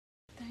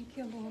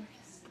Thank you, Lord.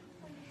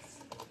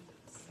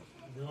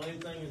 The only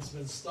thing that's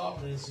been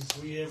stopping us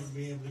is we haven't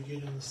been able to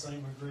get in the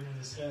same agreement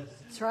as heaven.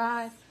 That's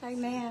right.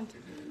 Amen.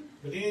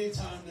 But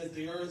anytime that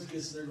the earth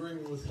gets in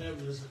agreement with heaven,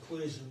 there's a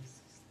collision.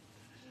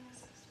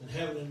 And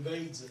heaven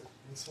invades it.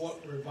 It's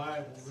what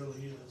revival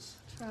really is.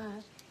 That's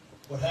right.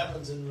 What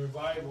happens in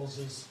revivals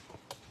is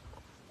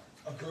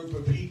a group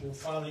of people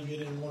finally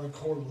get in one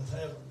accord with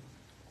heaven.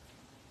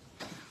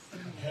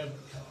 And heaven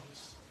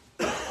comes.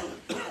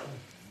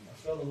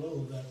 I felt a little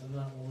of that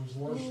tonight when we was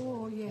worshiping.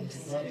 Oh,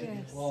 yes. Not to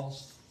get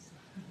lost.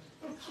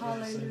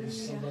 Hallelujah.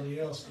 Somebody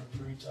else can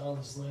preach. I'll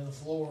just lay on the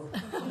floor.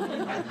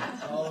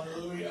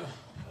 Hallelujah.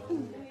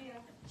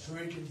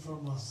 Drinking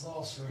from my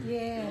saucer.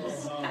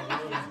 Yes.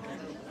 Hallelujah.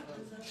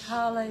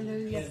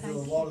 Hallelujah. Can't do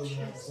Thank a lot you, of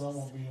that, Jesus. so I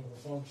won't be able to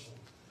function.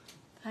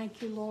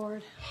 Thank you,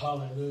 Lord.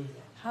 Hallelujah.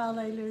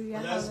 Hallelujah.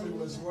 And as we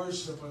Hallelujah. was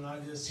worshiping, I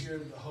just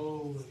heard the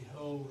holy,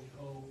 holy,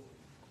 holy.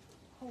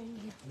 Holy.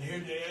 And hear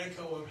the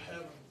echo of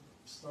heaven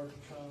start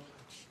to come.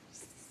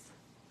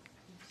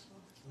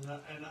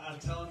 And I'm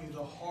telling you,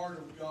 the heart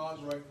of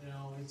God right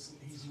now,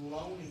 He's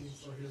longing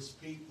for His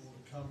people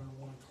to come in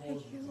one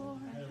accord Thank you, with Him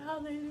Lord. in heaven.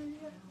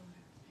 Hallelujah.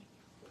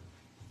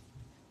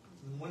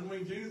 And when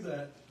we do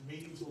that,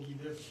 meetings will be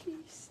different.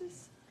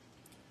 Jesus.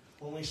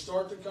 When we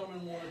start to come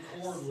in one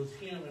accord with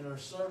Him in our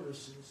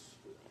services,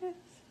 Yes.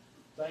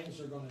 things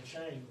are going to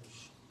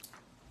change.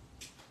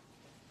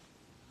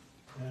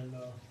 And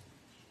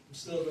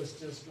instead of us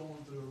just going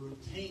through a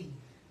routine,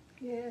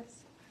 Yes.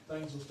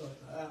 things will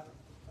start to happen.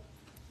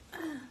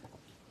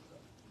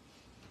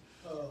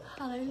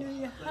 Hallelujah.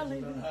 Things are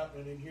Hallelujah.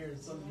 happening in here, and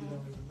some of you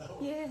don't even know.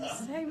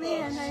 Yes.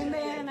 Amen.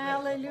 Amen.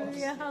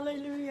 Hallelujah.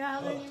 Hallelujah.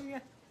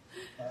 Hallelujah.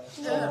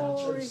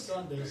 Church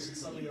Sundays, and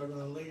some of you are going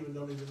to leave and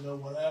don't even know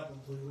what happened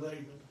till you're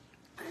leaving.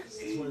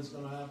 That's what's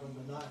going to happen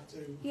tonight,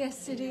 too.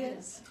 Yes, it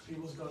is.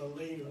 People's going to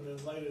leave, and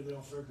then later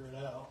they'll figure it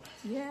out.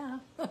 Yeah.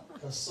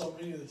 Because so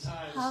many of the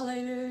times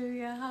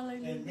Hallelujah.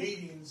 Hallelujah. in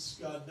meetings,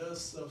 God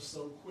does stuff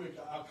so quick.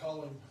 I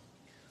call Him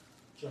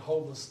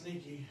Jehovah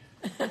Sneaky.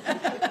 He'll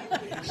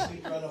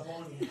sneak right up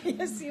on you.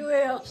 Yes, you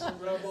will. Sneak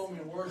right up on me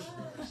in worship.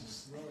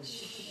 It's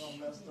really all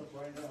messed up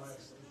right now,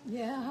 actually.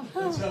 Yeah.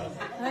 But,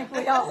 I think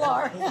we all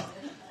are.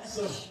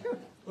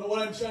 but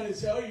what I'm trying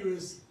to tell you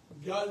is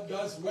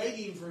God's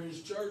waiting for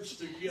His church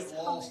to get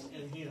lost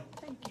in Him.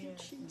 Thank you,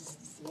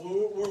 Jesus.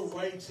 We're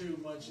way too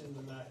much in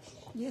the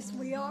natural. Yes,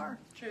 we are.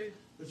 True.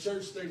 The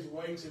church stays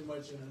way too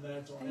much in the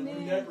natural. And we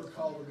Amen. never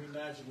called to be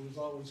natural. We was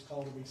always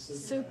called to be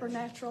supernatural.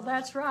 Supernatural.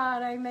 That's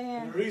right. And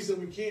Amen. the reason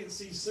we can't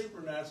see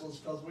supernatural is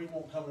because we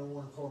won't come in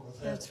one accord with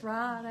heaven. That's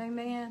right.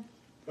 Amen.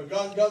 But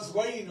God's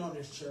waiting on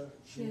His church.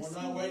 And Yes,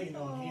 we're not He waiting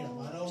on Him.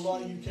 I know a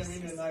lot of you come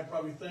in tonight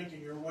probably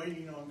thinking you're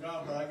waiting on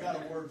God, but I got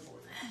a word for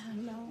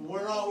you. No.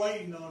 We're not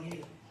waiting on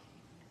Him.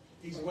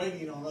 He's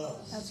waiting on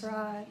us. That's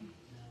right.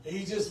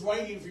 He's just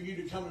waiting for you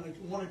to come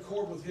in one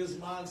accord with His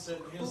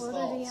mindset and His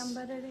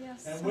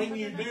thoughts. And when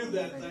you do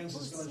that, things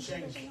is going to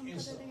change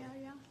instantly.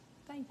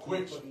 Thank you,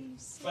 Quickly,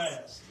 Jesus.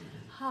 fast.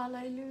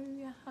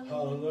 Hallelujah.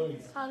 Hallelujah.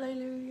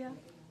 Hallelujah.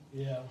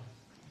 Yeah.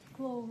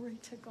 Glory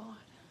to God.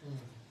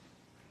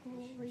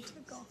 Glory to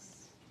God.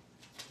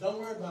 Don't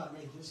worry about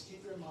me. Just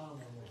keep your mind on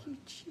Thank me. you,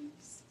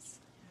 Jesus.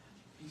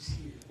 He's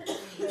here.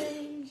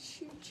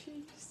 Praise you,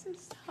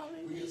 Jesus. We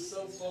Hallelujah. get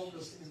so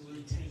focused in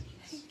routines.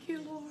 Thank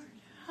you, Lord.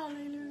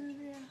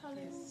 Hallelujah.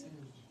 Hallelujah.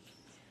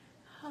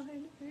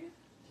 Hallelujah.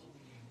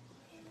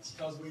 It's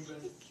because we've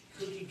been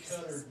cookie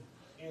cuttered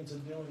into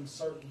doing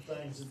certain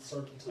things at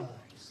certain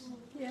times.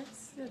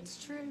 Yes,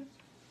 that's true.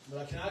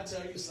 But can I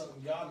tell you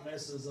something? God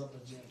messes up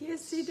agendas.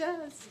 Yes, He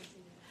does.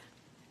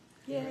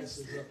 He Yes.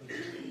 messes up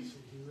agendas.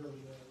 He really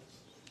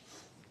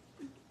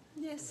does.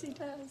 Yes, He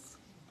does.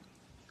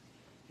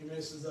 He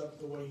messes up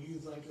the way you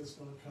think it's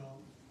going to come.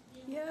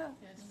 Yeah.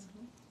 Yes.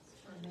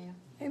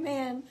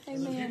 Amen.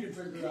 Because if you Amen. could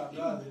figure out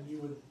God, then you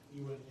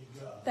wouldn't need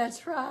God.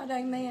 That's right.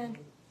 Amen.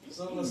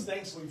 Some of us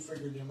think we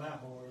figured Him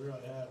out, but we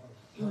really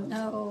haven't.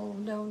 No,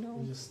 no, We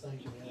no. just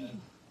think we have.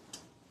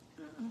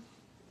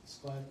 It's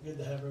quite good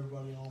to have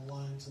everybody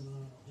online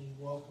tonight. We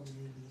welcome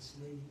you to this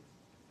meeting.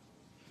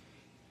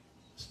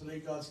 I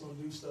believe God's going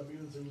to do stuff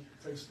even through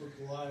Facebook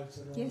Live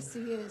tonight. Yes,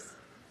 He is.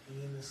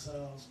 And in this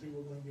house, people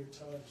are going to get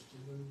touched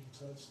and moved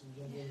and touched and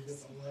go to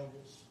different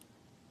levels.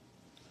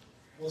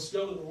 Let's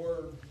go to the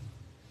Word.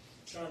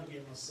 I'm trying to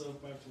get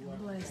myself back to where I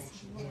can Bless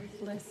function. you, Lord.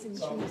 Bless Him,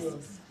 It's all good.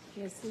 Jesus.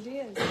 Yes, it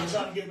is. I'm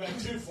trying to get back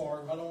too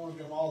far. I don't want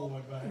to go all the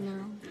way back.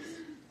 No.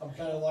 I'm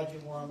kind of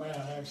liking where I'm at,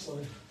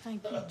 actually.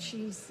 Thank you,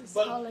 Jesus.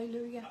 But-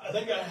 Hallelujah. I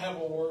think I have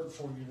a word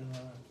for you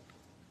tonight.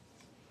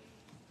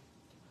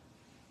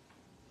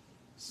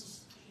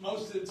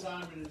 Most of the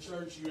time in the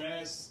church, you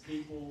ask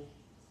people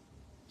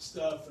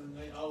stuff and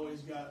they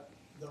always got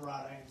the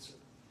right answer.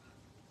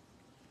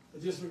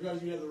 But just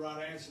because you have the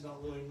right answer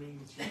don't really mean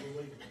that you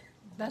believe it.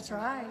 That's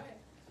right.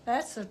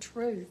 That's the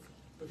truth.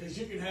 Because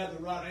you can have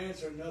the right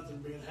answer and nothing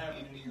being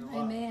happening in your life.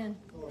 Amen.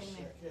 Oh,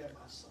 shit, yeah,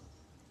 my son.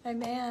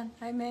 Amen.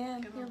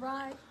 Amen. You're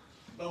right.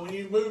 But when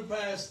you move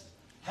past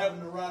having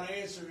the right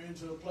answer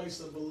into a place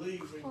of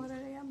belief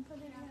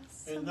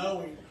and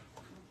knowing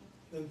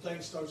then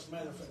things starts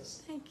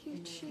manifesting. Thank you,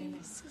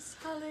 Jesus.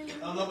 Hallelujah. I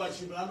don't know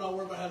about you, but I'm not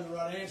worried about having the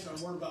right answer.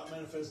 I'm worried about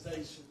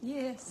manifestation.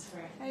 Yes.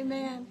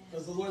 Amen.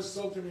 Because the Lord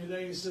spoke to me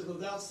today. He said,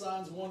 without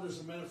signs, wonders,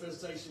 and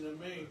manifestation in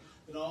me,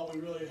 then all we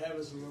really have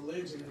is a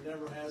religion that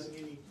never has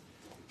any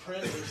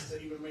presence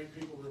to even make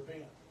people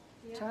repent.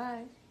 That's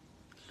right.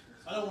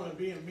 I don't want to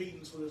be in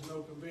meetings where there's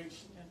no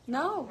conviction.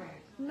 No.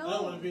 I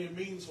don't want to be in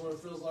meetings where it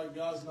feels like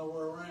God's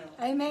nowhere around.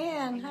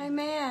 Amen. I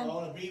Amen.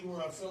 want to be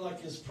where I feel like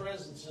His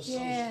presence is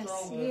Yes, so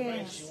strong that it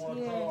makes you yes, want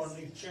to yes. crawl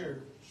underneath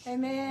chairs.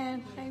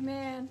 Amen.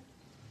 Amen.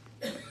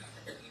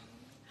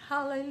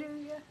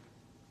 Hallelujah.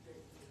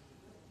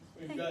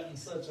 We've gotten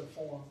such a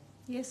form.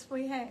 Yes,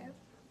 we have.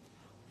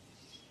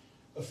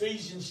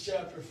 Ephesians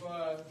chapter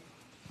 5. Let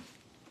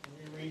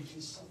me read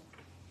you something.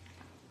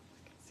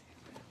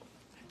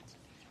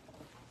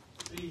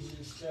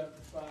 Ephesians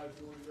chapter 5,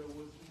 if you want to go with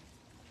me.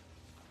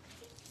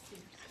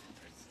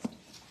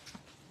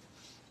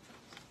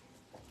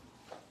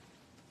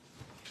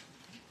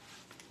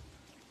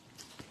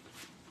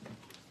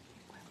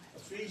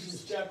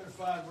 Ephesians chapter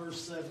 5,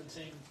 verse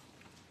 17.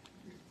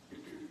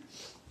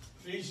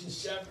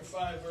 Ephesians chapter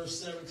 5,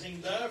 verse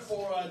 17.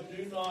 Therefore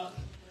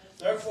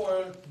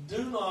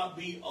do not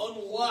be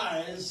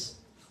unwise,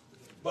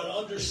 but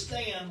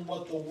understand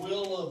what the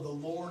will of the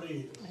Lord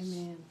is.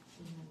 Amen.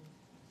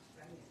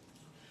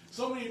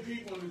 So many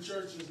people in the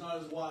church is not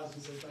as wise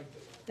as they think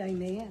they are.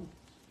 Amen.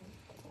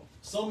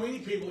 So many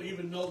people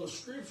even know the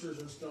scriptures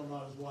and still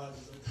not as wise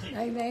as they think.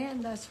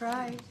 Amen. That's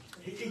right.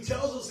 He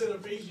tells us in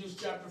Ephesians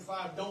chapter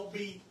 5, don't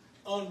be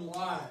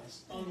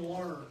unwise,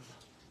 unlearned.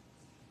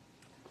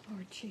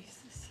 Lord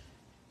Jesus.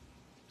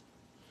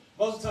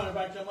 Most of the time, if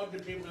I come up to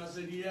people and I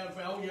say, do you have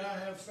faith? Oh, yeah, I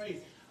have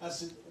faith. I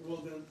said, well,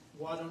 then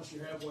why don't you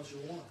have what you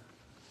want?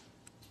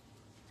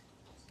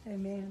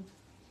 Amen.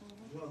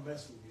 I'm going to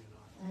mess with you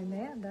tonight.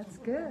 Amen. That's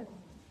good.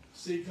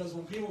 See, because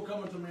when people come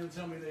up to me and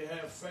tell me they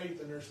have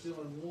faith and they're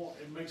still in want,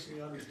 it makes me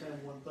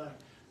understand one thing.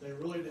 They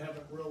really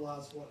haven't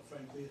realized what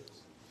faith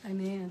is.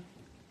 Amen.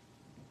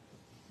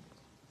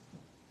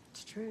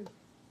 It's true.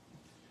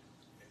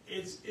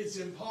 It's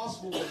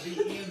impossible to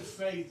be in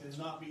faith and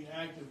not be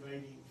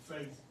activating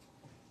faith.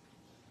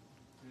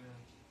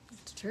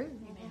 It's true.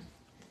 Amen.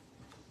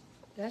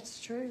 That's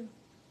true.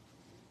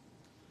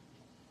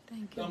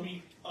 Thank you. Don't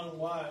be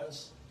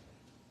unwise.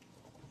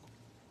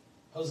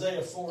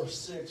 Hosea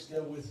 4:6,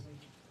 go with me.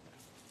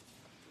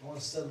 I want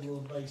to set a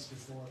little base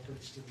before I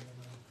preach to you tonight.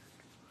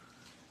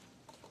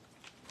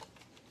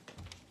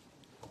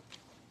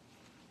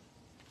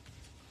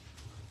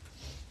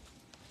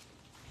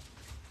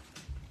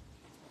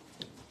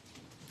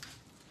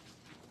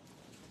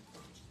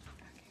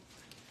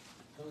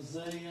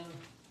 Hosea.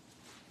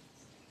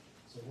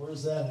 So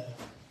where's that at?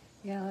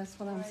 Yeah, that's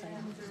what I'm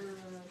saying.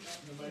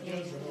 Nobody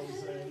knows where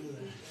Hosea, do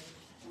they?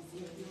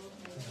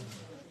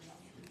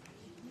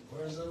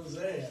 Where's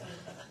Hosea?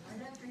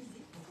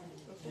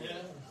 Yeah.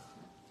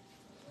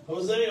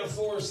 Hosea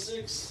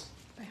 4:6.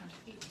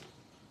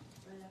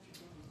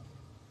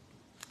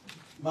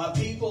 My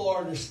people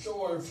are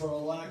destroyed for a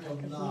lack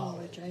of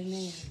knowledge.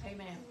 Amen.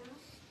 Amen.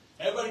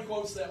 Everybody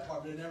quotes that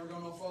part, but they never go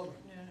no further.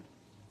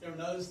 You ever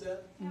notice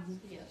that? Mm-hmm.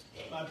 Yes.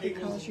 My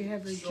people Because you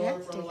have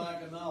destroyed for a rejected.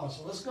 lack of knowledge.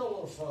 So let's go a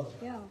little further.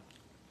 Yeah.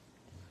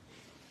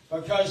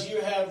 Because you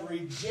have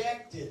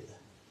rejected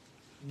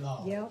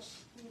knowledge. Yep.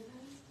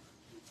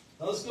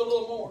 Now let's go a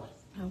little more.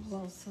 Oh,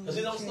 well, so Because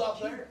it don't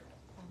stop reject there.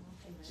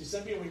 See,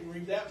 some people, we can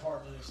read that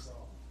part and they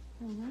stop.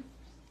 you. Mm-hmm.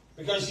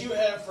 Because you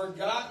have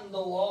forgotten the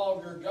law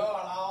of your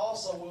God, I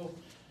also will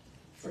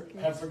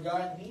have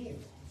forgotten you.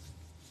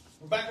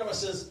 Back up, it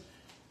says,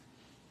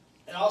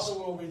 and also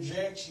will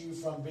reject you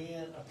from being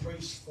a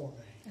priest for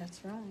me. That's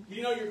right.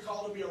 You know you're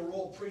called to be a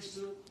royal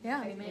priesthood?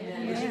 Yeah.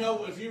 Amen. But you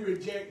know, if you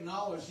reject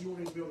knowledge, you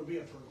won't even be able to be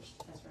a priest.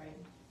 That's right.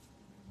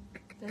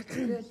 That's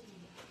good.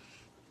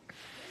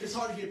 It's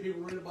hard to get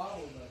people to read the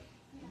Bible today.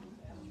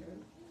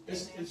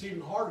 It's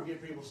even harder to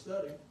get people to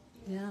study.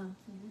 Yeah.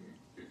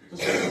 Because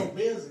we're so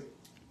busy.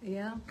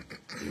 Yeah.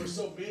 We're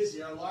so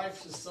busy. Our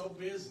life's just so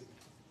busy.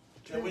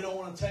 That we don't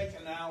want to take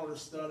an hour to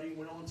study.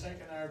 We don't want to take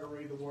an hour to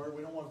read the Word.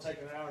 We don't want to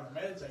take an hour to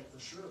meditate for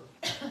sure.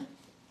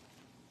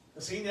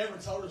 Because He never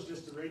told us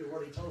just to read the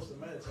Word. He told us to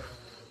meditate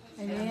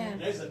on it. Amen.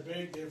 There's a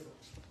big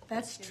difference.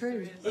 That's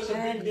true. There's a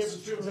That big is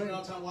difference. People say true.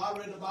 all the time, well, I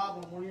read the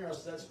Bible in 1 year. I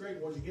said, that's great.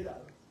 What did you get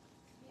out of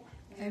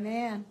it?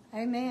 Amen.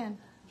 Amen.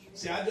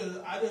 See, I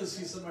didn't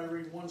see somebody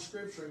read one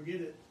scripture and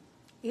get it.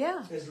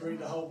 Yeah. Is to read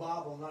the whole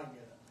Bible and not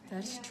get it.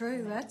 That's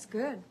true. That's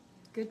good.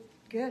 Good.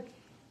 Good.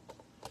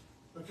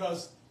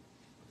 Because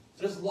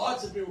there's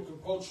lots of people who can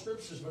quote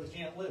scriptures, but they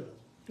can't live it.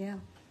 Yeah.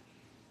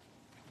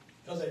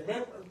 Because they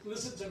remember,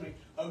 listen to me,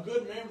 a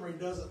good memory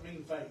doesn't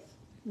mean faith.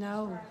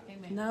 No.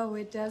 Amen. No,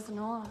 it does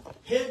not.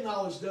 Head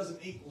knowledge doesn't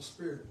equal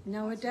spirit.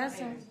 No, it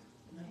doesn't.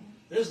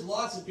 There's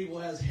lots of people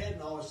who has head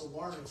knowledge to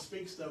learn and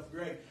speak stuff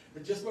great.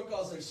 But just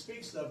because they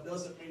speak stuff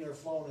doesn't mean they're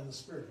flowing in the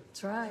spirit.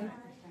 That's right.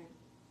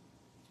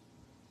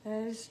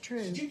 That is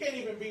true. You can't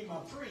even be my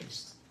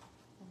priest.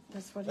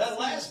 That's what it That says.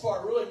 last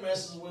part really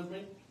messes with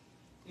me.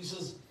 He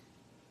says,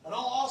 And I'll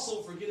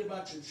also forget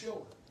about your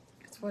children.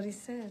 That's what he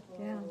said.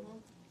 Yeah.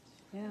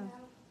 Yeah.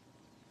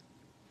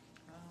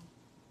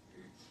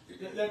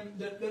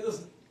 That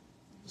doesn't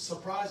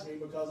surprise me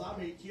because I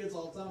meet kids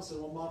all the time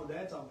saying, well, Mom and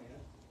Dad told me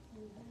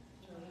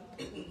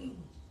that.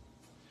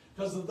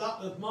 Because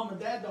if Mom and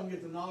Dad don't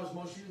get the knowledge,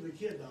 most usually the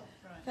kid don't.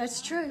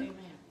 That's true.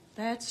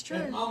 That's true.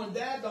 If Mom and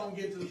Dad don't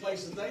get to the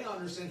place that they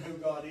understand who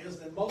God is,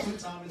 then most of the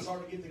time it's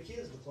hard to get the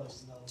kids to the place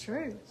to know.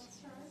 True.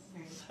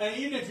 And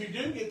even if you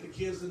do get the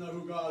kids to know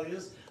who God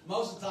is,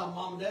 most of the time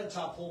Mom and Dad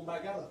try to pull them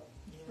back out of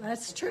it.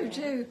 That's true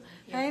too.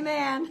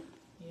 Amen.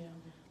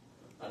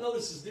 I know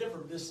this is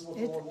different. This is what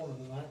the Lord wanted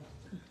tonight.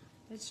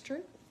 It's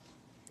true.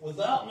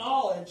 Without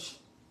knowledge,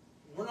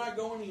 we're not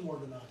going anywhere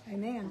tonight.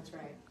 Amen. That's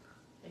right.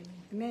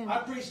 Amen. I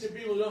preach to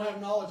people who don't have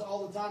knowledge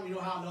all the time. You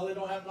know how I know they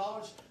don't have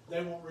knowledge?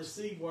 They won't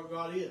receive what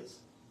God is.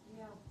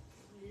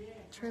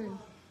 True.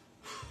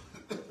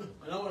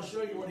 And I want to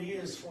show you what He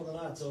is before the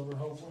night's over,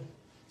 hopefully.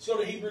 Let's go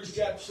to Hebrews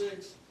chapter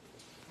 6.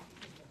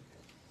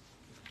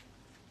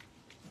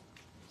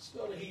 Let's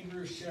go to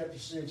Hebrews chapter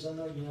 6. I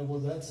know you know where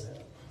that's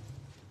at.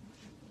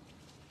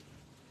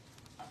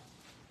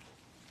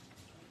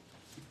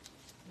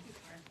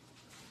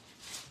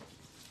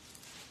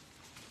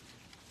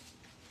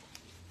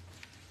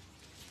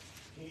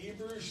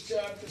 Hebrews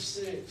chapter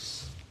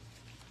 6.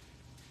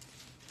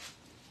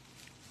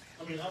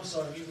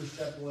 Hebrews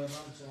chapter 11.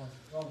 I'm sorry.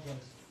 Wrong place.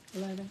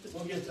 11.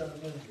 We'll get there in a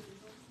minute.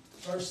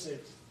 Verse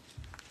 6.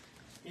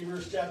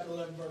 Hebrews chapter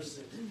 11, verse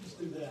 6. Let's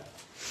do that.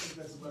 I think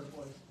that's a better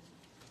place.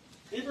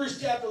 Hebrews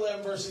chapter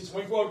 11, verse 6.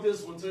 We quote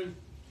this one too.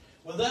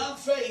 Without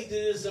faith, it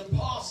is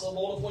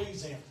impossible to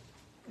please Him.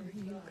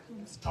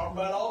 Talk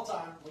about it all the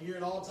time. We hear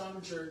it all the time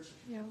in church.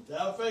 Yep.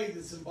 Without faith,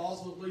 it's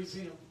impossible to please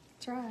Him.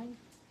 That's right.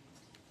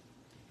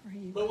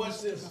 But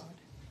watch this.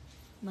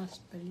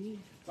 Must believe.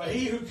 For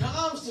he who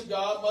comes to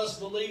God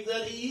must believe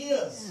that He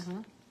is.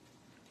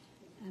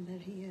 And that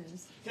He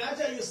is. Can I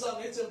tell you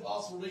something? It's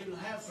impossible to even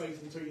have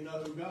faith until you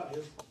know who God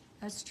is.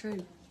 That's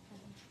true.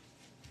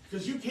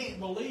 Because you can't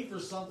believe for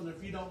something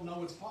if you don't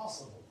know it's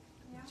possible.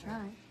 That's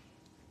right.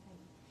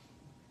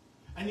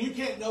 And you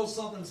can't know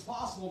something's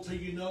possible till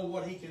you know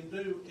what He can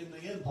do in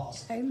the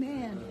impossible.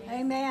 Amen.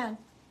 Amen.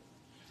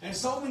 And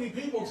so many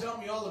people tell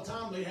me all the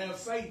time they have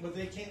faith, but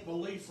they can't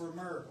believe for a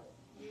miracle.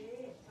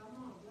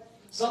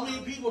 So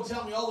many people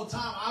tell me all the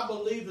time, I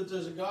believe that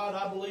there's a God,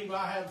 I believe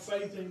I have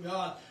faith in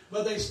God,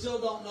 but they still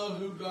don't know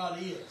who God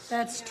is.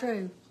 That's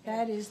true.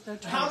 That is the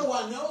truth. How do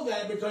I know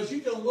that? Because you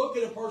can look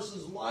at a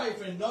person's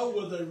life and know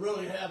whether they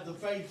really have the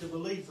faith to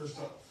believe for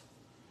stuff.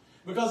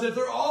 Because if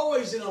they're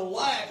always in a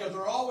lack, if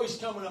they're always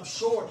coming up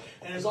short,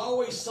 and there's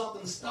always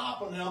something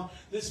stopping them,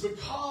 it's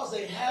because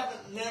they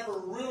haven't never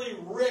really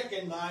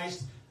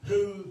recognized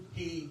who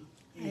He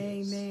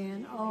is.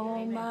 Amen.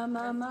 Oh,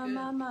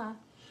 my.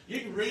 You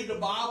can read the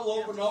Bible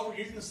over and over.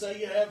 You can say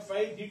you have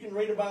faith. You can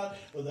read about it.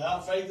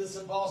 Without faith, it's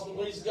impossible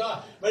to please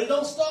God. But it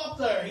don't stop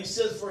there. He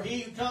says, for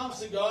he who comes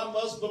to God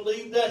must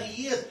believe that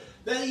He is.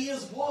 That He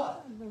is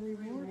what? The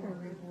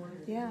rewarder.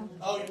 Yeah.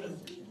 Oh,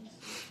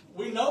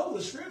 we know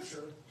the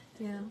Scripture.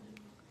 Yeah.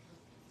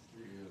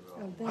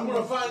 I'm going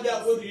to find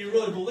out whether you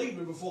really believe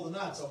it before the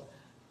night's over.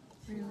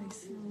 Really,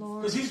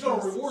 Lord. Because He's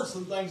going to reward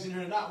some things in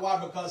here tonight. Why?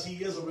 Because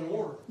He is a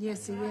rewarder.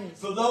 Yes, He is.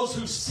 For those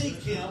who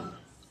seek Him,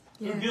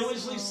 who Yes.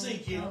 diligently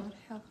seek Him. God,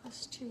 help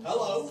us, Jesus.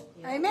 Hello.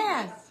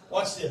 Amen.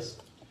 Watch this.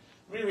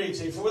 Let me read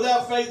to you. For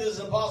without faith it is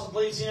impossible to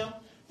please Him.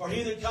 For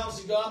he that comes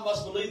to God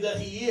must believe that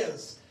He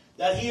is.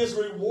 That He is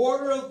a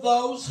rewarder of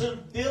those who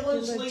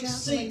diligently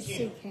seek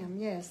Him.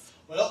 Yes.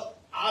 Well,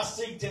 I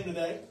seeked Him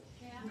today.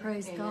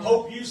 Praise God.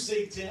 Hope you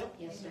seeked Him.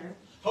 Yes, sir.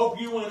 Hope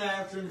you went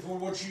after Him for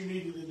what you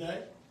needed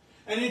today.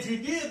 And if you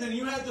did, then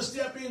you have to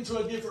step into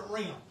a different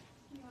realm.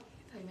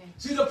 Amen.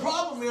 See, the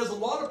problem is a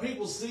lot of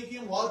people seek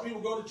Him. A lot of people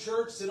go to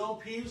church, sit on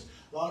pews.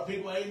 A lot of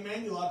people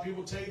amen. A lot of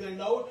people tell you they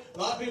know it. A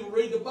lot of people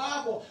read the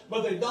Bible,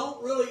 but they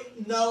don't really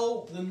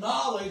know the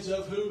knowledge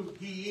of who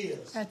He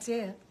is. That's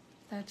it.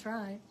 That's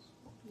right.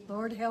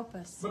 Lord, help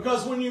us.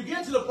 Because when you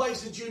get to the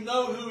place that you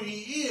know who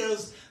He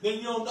is, then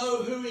you'll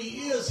know who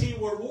He is. He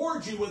will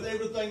reward you with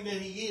everything that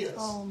He is.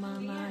 Oh, my,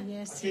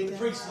 yes, I He can does.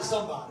 preach to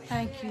somebody.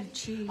 Thank you,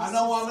 Jesus. I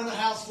know I'm in a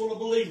house full of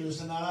believers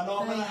tonight. I know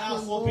I'm in a Thank house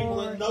you, full of people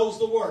that Lord. knows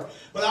the Word.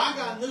 But I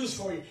got news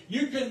for you.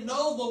 You can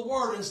know the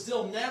Word and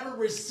still never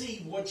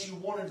receive what you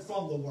wanted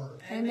from the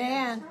Word.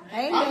 Amen.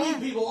 I meet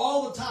Amen. people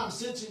all the time,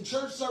 sits in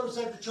church service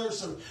after church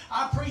service.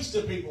 I preach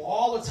to people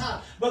all the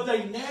time. But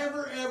they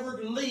never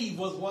ever leave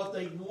with what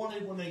they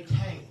wanted when they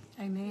came.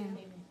 Amen.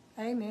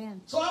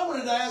 Amen. So I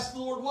wanted to ask the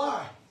Lord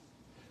why.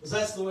 Because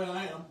that's the way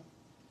I am.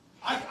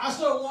 I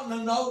started wanting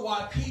to know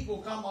why people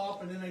come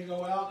up and then they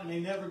go out and they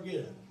never get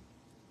it.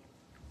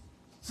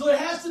 So there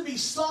has to be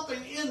something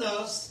in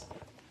us,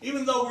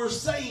 even though we're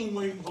saying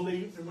we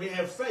believe and we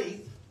have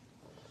faith,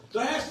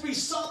 there has to be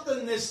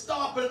something that's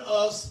stopping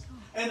us,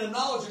 and the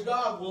knowledge of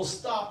God will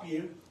stop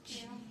you.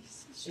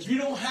 If you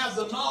don't have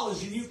the knowledge,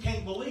 then you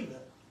can't believe it.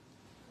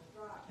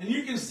 And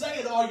you can say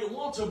it all you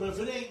want to, but if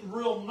it ain't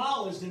real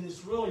knowledge, then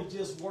it's really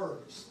just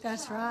words.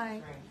 That's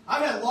right.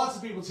 I've had lots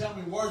of people tell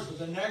me words, but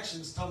their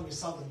actions tell me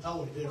something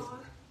totally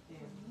different.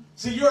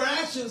 See, your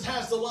actions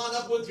has to line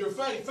up with your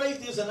faith.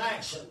 Faith is an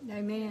action.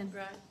 Amen.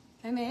 Right.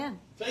 Amen.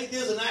 Faith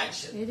is an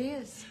action. It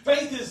is.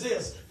 Faith is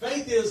this.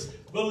 Faith is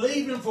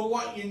believing for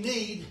what you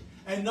need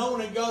and knowing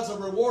that God's a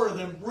rewarder,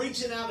 then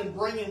reaching out and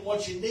bringing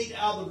what you need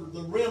out of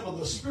the realm of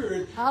the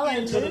Spirit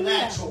into the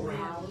natural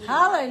realm.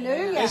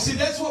 Hallelujah. And see,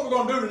 that's what we're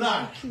going to do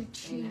tonight. Thank you,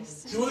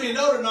 Jesus. So whether you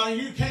know tonight,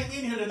 you came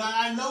in here tonight,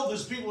 I know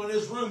there's people in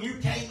this room, you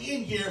came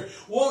in here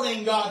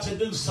wanting God to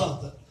do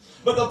something.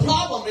 But the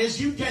problem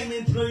is you came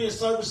in plenty of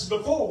services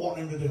before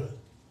wanting Him to do it.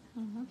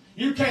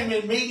 You came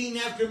in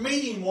meeting after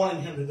meeting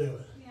wanting Him to do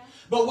it.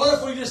 But what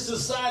if we just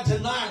decide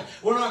tonight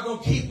we're not going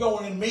to keep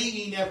going in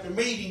meeting after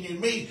meeting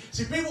and meeting?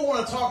 See, people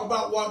want to talk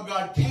about what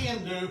God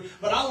can do,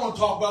 but I want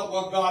to talk about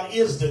what God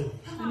is doing.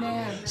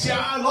 Amen. See, a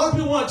lot of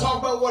people want to talk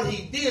about what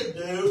He did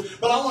do,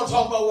 but I want to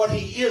talk about what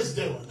He is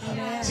doing.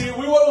 Amen. See,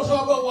 we want to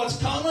talk about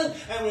what's coming,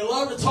 and we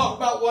love to talk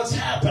about what's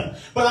happened.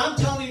 But I'm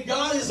telling you,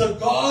 God is a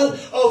God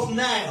of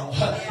now.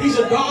 He's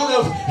a God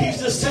of, He's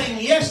the same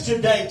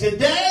yesterday,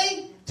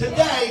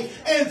 today,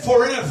 and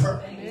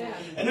forever.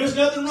 And there's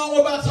nothing wrong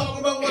about talking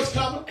about what's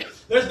coming.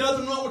 There's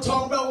nothing wrong with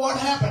talking about what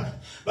happened.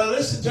 But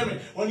listen to me.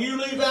 When you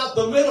leave out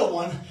the middle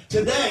one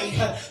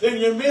today, then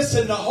you're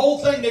missing the whole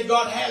thing that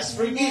God has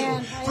for you.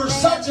 For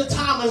such a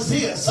time as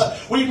this,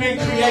 we've been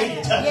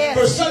created.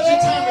 For such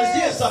a time as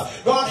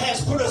this, God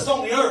has put us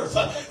on the earth.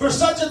 For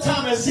such a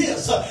time as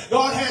this,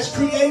 God has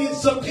created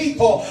some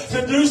people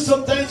to do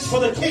some things for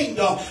the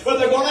kingdom. But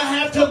they're going to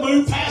have to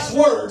move past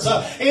words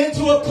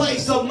into a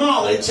place of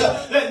knowledge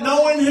that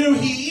knowing who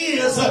He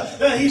is,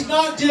 that He's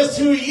not just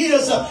who He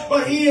is,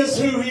 but He is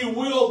who He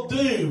will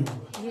do.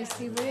 Yes,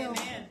 He will.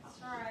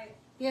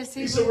 Yes,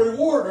 He He's will. a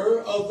rewarder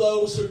of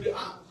those who do.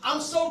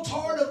 I'm so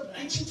tired of,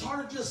 ain't you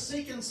tired of just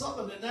seeking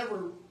something that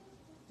never...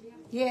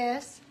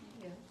 Yes.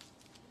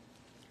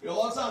 You know, a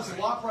lot of times,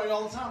 well, I pray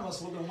all the time. I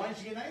said, well, then why don't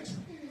you get an answer?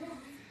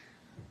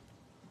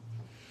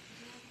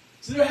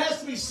 So there has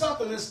to be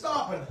something that's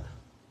stopping it.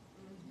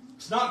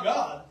 It's not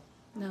God.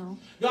 No.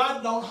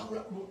 God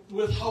don't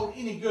withhold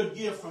any good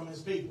gift from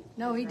His people.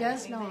 No, He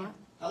does not.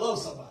 Hello,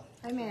 somebody.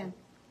 Amen.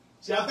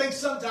 See, I think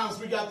sometimes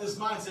we got this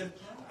mindset.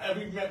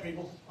 We've met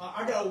people.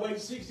 I got to wait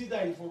 60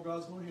 days before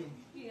God's going to heal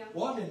me. Yeah.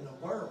 What in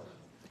the world?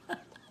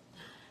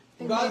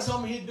 Well, God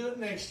told me He'd do it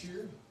next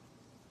year.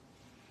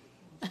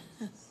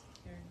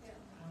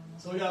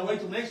 So we got to wait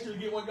till next year to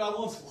get what God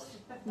wants for us.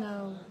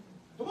 No.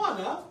 Come on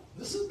now.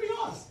 This is be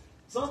honest.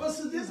 Some of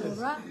us did this.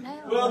 Right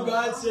now. Well,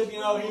 God said, He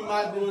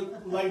might do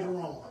it later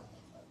on.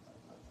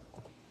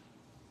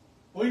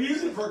 We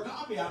use it for a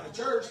copy out in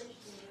church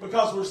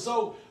because we're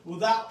so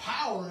without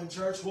power in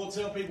church. We'll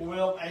tell people,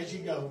 well, as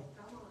you go.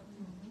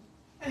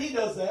 And He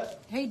does that.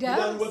 He He does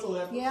does. it with the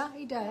lepers. Yeah,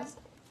 He does.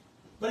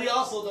 But He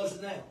also does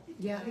it now.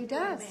 Yeah, He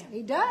does.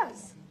 He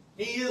does.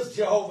 He is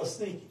Jehovah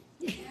Sneaky.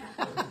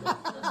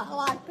 I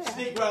like that.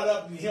 Sneak right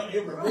up and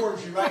He'll reward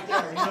you right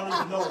there. You don't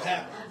even know what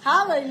happened.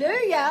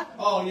 Hallelujah.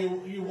 Oh,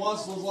 you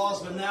once was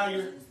lost, but now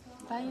you're...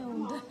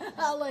 Found.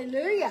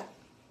 Hallelujah.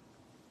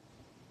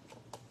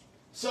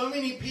 So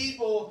many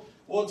people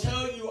will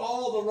tell you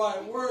all the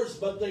right words,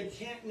 but they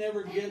can't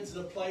never get to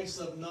the place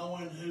of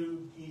knowing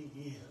who He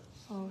is.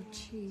 Oh,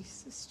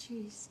 Jesus,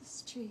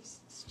 Jesus,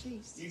 Jesus,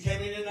 Jesus. You came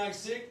in tonight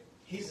sick,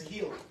 He's a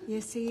healer.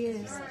 Yes, He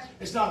is.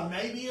 It's not a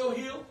maybe He'll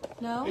heal.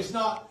 No, It's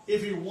not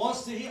if He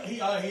wants to heal.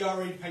 He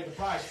already paid the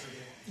price for it.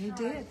 He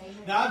did.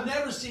 Now, I've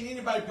never seen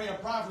anybody pay a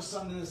price for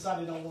something and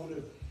decide they don't want to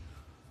do it.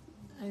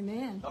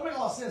 Amen. Don't make a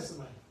lot of sense to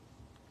me.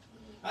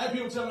 I have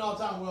people tell me all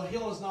the time, well,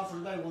 healing's not for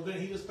today. Well, then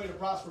He just paid a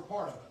price for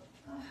part of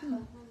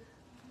it.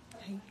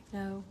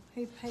 No,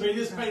 He paid. So He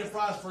just the paid a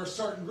price. price for a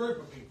certain group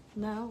of people.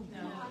 No,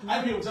 I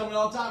have people tell me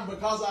all the time,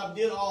 because I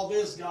did all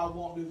this, God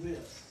won't do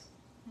this.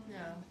 No.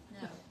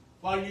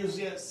 While you was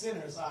yet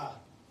sinners, I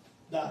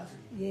died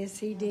for you. yes,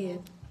 He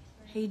did.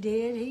 He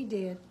did. He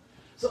did.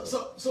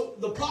 So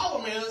the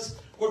problem is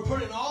we're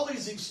putting all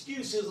these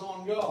excuses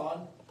on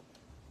God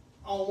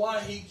on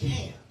why He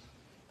can't.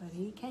 But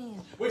He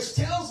can. Which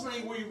tells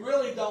me we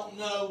really don't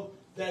know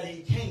that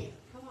He can.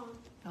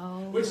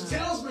 Oh, Which my.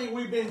 tells me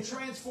we've been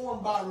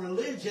transformed by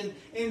religion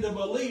into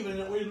believing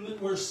that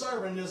we're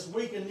serving this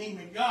weak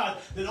anemic God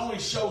that only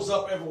shows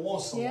up every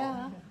once in a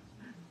while.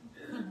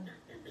 Yeah.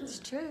 It's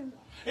true.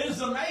 It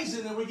is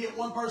amazing that we get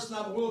one person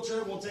out of a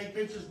wheelchair, we'll take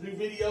pictures, do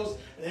videos,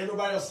 and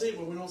everybody will see it,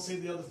 but we don't see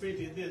the other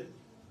 50 that didn't.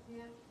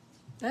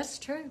 That's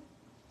true.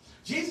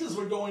 Jesus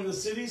would go into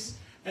cities,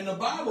 and the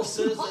Bible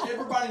says that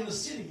everybody in the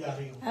city got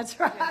healed. That's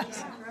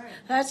right.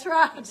 That's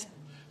right.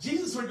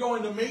 Jesus would go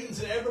into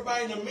meetings, and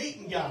everybody in the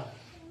meeting got it.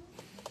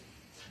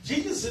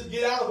 Jesus would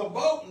get out of a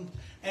boat,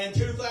 and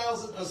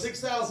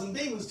 6,000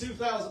 demons,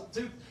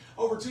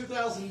 over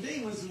 2,000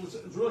 demons, it was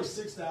really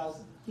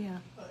 6,000. Yeah.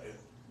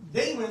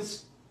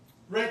 Demons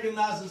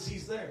recognizes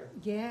He's there.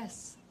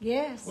 Yes.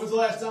 Yes. When's the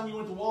last time you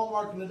went to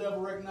Walmart and the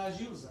devil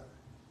recognized you was there?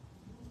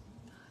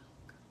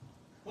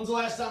 When's the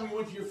last time you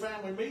went to your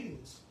family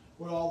meetings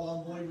where all the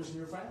unbelievers in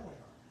your family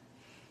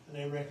are. And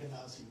they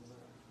recognize he was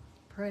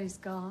there. Praise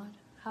God.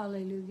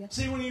 Hallelujah.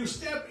 See, when you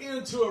step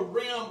into a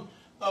realm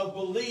of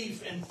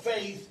belief and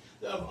faith,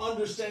 of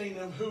understanding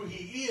of who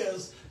he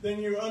is, then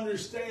you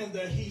understand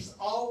that he's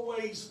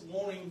always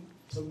wanting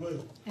to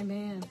move.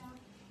 Amen.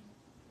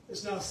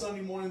 It's not a Sunday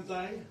morning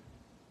thing.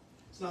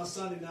 It's not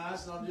Sunday night.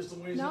 It's not just a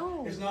Wednesday.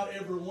 No. It's not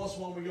every once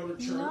in a while we go to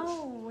church.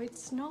 No,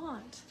 it's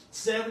not.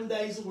 7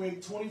 days a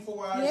week,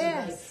 24 hours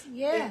Yes, a day.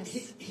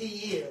 yes. He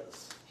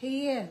is.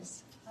 He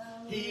is.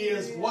 He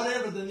is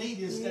whatever the need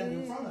is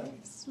standing in front of you.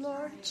 Yes,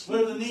 Lord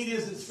Whatever the Jesus. need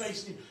is that's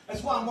facing you.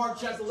 That's why Mark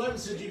chapter 11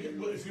 says,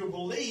 if you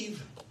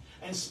believe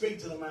and speak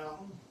to the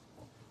mountain,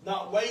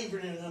 not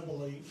wavering in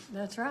unbelief,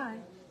 That's right.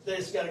 then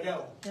it's got to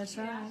go. That's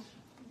right.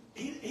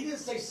 He didn't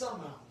say some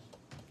mountain.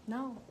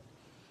 No.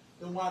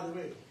 Then why do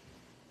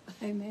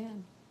we?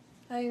 Amen.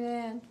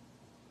 Amen.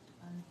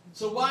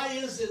 So why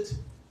is it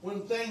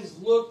when things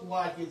look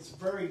like it's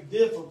very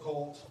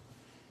difficult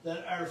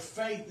that our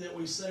faith that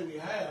we say we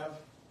have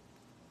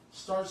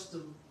starts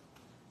to...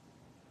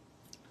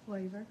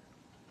 Waver.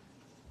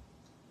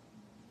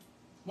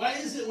 Why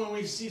is it when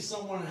we see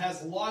someone who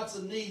has lots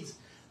of needs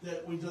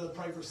that we do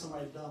pray for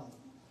somebody who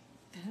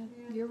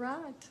don't? You're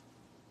right.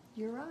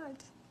 You're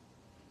right.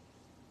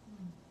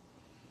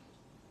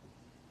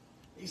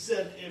 He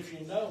said, if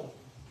you know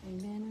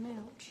Amen and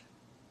ouch.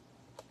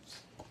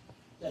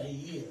 that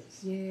he is,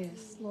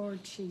 Yes,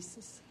 Lord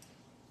Jesus.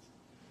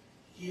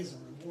 he is a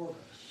rewarder.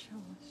 Show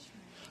us.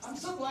 I'm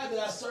so glad that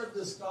I served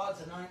this God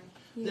tonight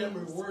that Yes.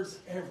 rewards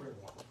everyone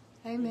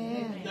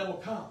Amen. that will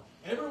come.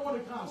 Everyone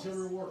that comes, he'll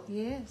reward.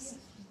 Yes,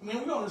 I mean,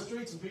 we go on the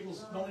streets and people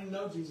don't even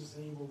know Jesus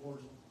and he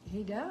rewards them.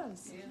 he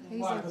does. He's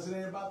Why? a, Because it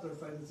ain't about their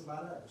faith, it's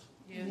about ours.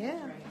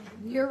 yeah,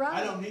 you're I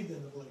right. don't need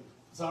them to believe.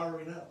 It's I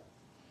already know.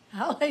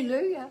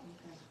 Hallelujah.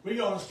 We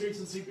go on the streets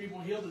and see people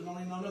healed that don't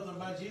even know nothing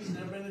about Jesus,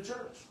 never been to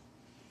church.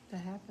 That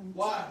happens.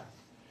 Why?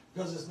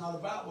 Because it's not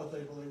about what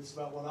they believe, it's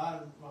about what I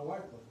and my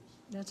wife believes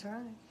That's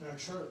right. in our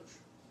church.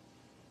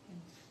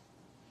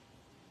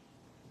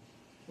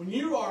 When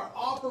you are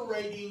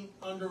operating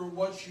under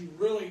what you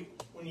really,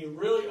 when you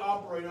really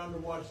operate under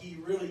what he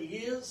really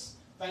is,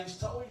 things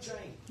totally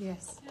change.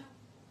 Yes.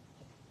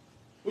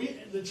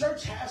 The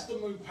church has to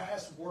move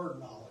past word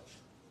knowledge.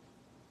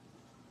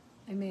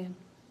 Amen.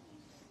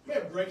 We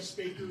have great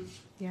speakers.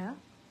 Yeah.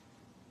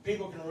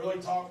 People can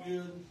really talk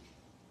good,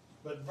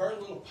 but very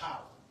little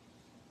power.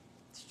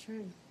 It's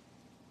true.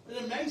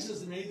 It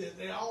amazes me that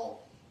they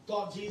all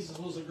thought Jesus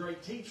was a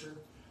great teacher,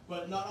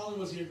 but not only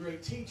was he a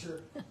great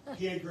teacher,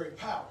 he had great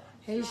power.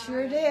 He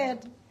sure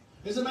did.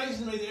 It's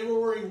amazing to me that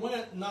everywhere he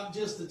went, not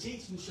just the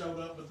teaching showed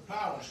up, but the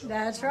power showed up.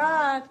 That's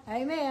right.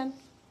 Amen.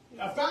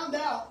 I found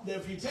out that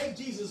if you take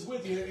Jesus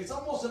with you, it's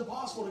almost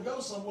impossible to go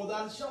somewhere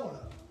without it showing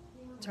up.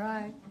 That's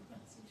right.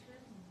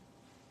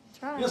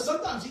 That's right. You know,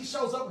 sometimes he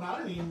shows up and I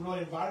didn't even really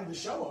invite him to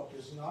show up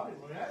because, I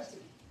didn't really ask him.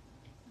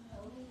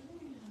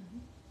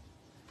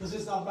 Because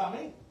it's not about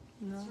me.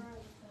 No.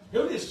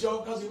 He'll just show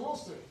up because he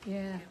wants to.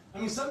 Yeah. I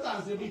mean,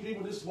 sometimes there'll be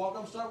people just walk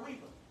up and start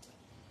weeping.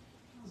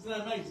 Isn't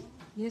that amazing?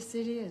 Yes,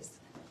 it is.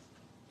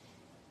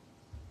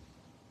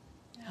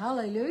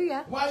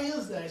 Hallelujah. Why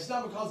is that? It's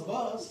not because of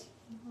us.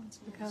 It's It's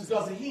because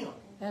because of him.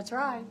 that's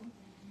right.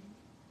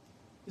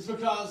 It's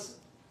because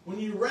when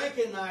you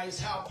recognize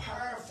how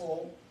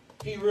powerful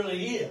he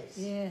really is,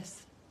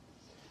 Yes.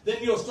 then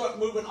you'll start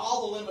moving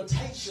all the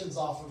limitations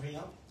off of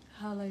him.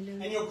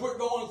 Hallelujah. And you'll quit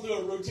going through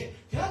a routine.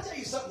 Can I tell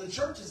you something? The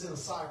church is in a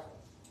cycle.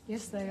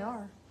 Yes, they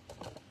are.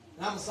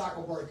 And I'm a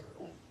cycle breaker.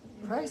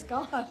 Praise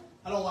God.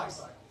 I don't like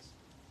cycles.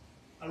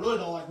 I really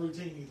don't like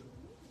routine either.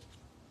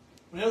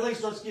 When everything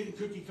starts getting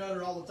cookie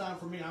cutter all the time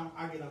for me,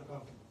 I get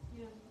uncomfortable.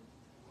 Yeah.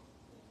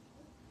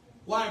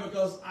 Why?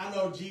 Because I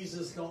know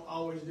Jesus don't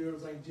always do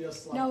everything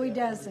just like No, that he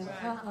every doesn't.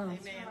 time.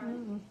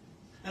 Mm-mm.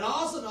 And I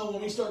also know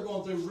when we start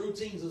going through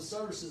routines of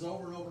services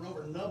over and over and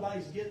over and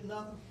nobody's getting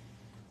nothing,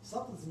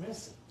 something's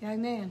missing.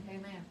 Amen.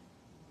 Amen.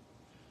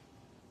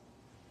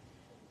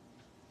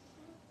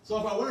 So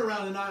if I went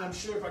around tonight, I'm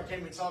sure if I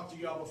came and talked to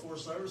y'all before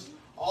service,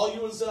 all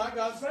you would have said, I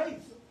got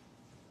faith.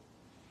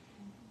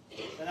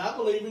 And I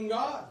believe in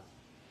God.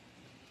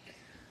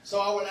 So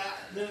I would,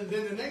 then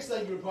the next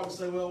thing you would probably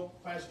say, well,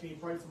 Pastor, can you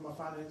pray for my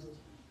finances?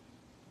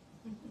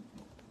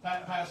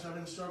 Pastor, I've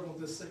been struggling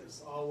with this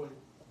sickness all week.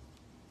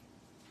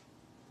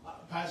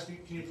 Pastor,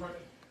 can you pray?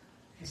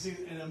 You see,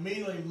 and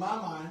immediately in my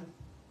mind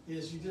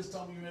is you just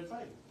told me you had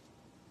faith.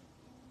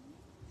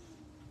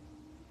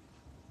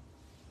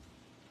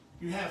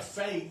 You have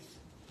faith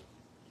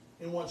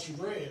in what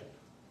you've read.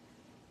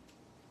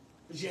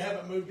 But you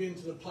haven't moved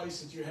into the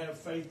place that you have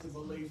faith to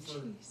believe for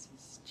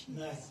Jesus,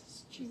 now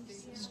Jesus,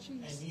 Jesus,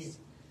 and you. Jesus.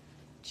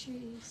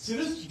 Jesus.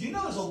 See, do you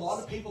know there's a lot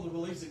of people that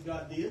believes that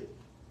God did?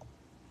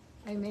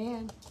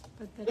 Amen.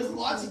 But There's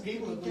lots of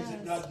people that believe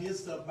that God did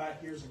stuff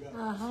back years ago.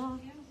 Uh-huh.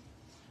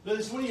 But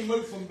it's when you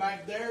move from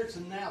back there to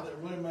now that it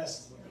really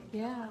messes with me.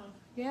 Yeah.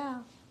 Yeah.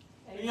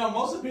 And,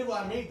 most of the people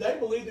I meet, they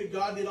believe that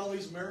God did all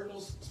these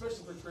miracles,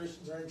 especially for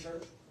Christians that are in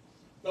church.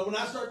 But when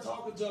I start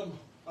talking to them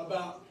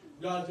about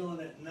God doing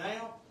it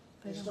now,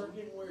 They don't- start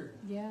getting weird.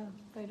 Yeah,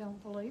 they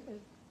don't believe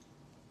it.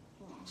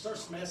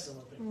 Starts messing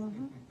with people.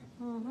 Mm-hmm.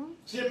 Mm-hmm.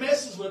 See, it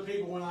messes with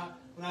people when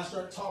I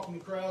start talking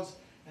to crowds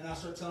and I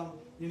start telling them,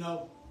 you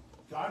know,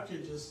 God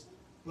could just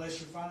bless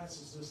your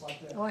finances just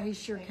like that. Oh, he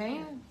sure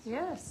can.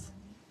 Yes.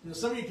 You know,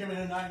 some of you come in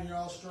tonight and you're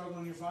all struggling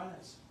with your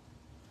finances.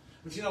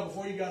 But you know,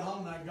 before you got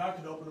home tonight, God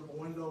could open up a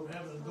window of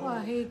heaven and door.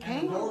 Well, he and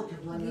can. the door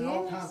could bring in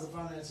all Yes. kinds of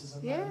finances.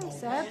 In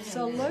Yes, that moment.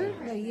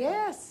 absolutely.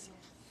 Yes.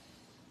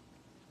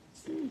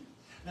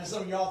 Now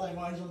some of y'all think,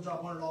 well, he's going to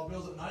drop $100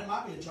 bills at night. It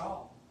might be a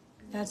job.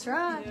 That's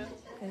right.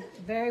 It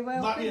very well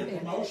It might be a could be.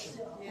 promotion.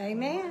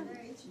 Amen.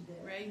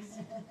 Raise.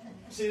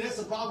 See, that's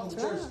the problem with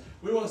That's church. right.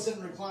 We want to sit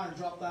and recline and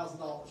drop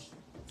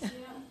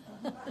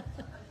 $1,000.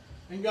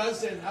 And God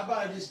said, how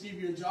about I just give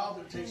you a job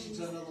that takes you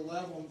to another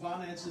level in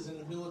finances and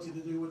ability to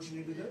do what you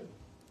need to do?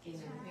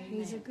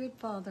 He's a good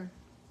father.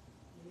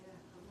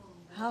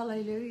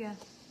 Hallelujah.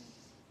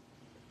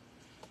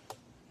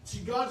 See,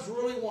 God's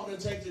really wanting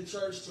to take the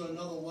church to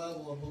another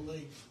level of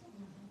belief.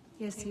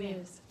 Yes, he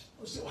is.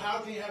 So how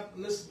can you have,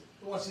 listen,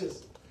 watch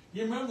this.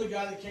 You remember the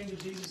guy that came to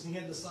Jesus and he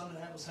had the son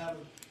that was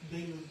having a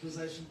demon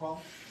possession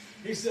problem?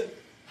 He said,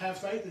 have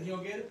faith and he'll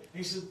get it.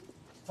 And he said,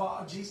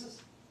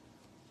 Jesus,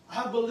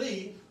 I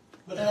believe,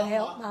 but But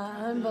help my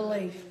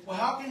unbelief. Well,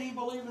 how can he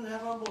believe and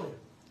have unbelief?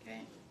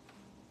 Okay.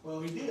 Well,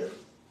 he did.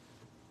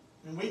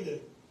 And we do.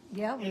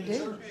 Yeah, we In the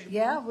do. church.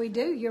 Yeah, we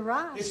do. You're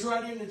right. It's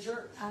right in the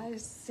church. I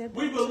said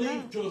We that believe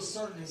tonight. to a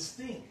certain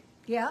extent.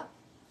 Yeah.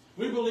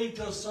 We believe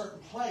to a certain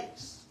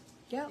place.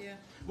 Yeah. Yeah.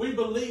 We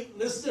believe,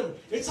 listen to me,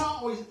 it's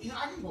always, you know,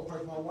 I can go pray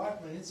for my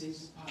wife, man, it's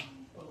easy as pie.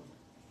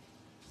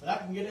 But I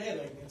can get a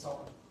headache, it's hard.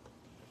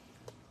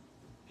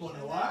 Want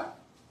to know why?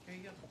 There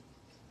you go.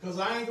 Because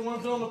I ain't the one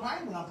feeling the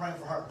pain when I'm praying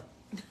for her.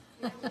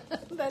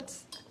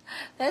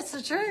 That's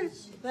the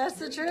truth. That's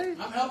the truth.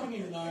 I'm helping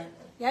you tonight.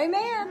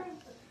 Amen.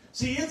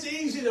 See, it's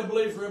easy to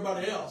believe for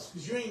everybody else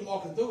because you ain't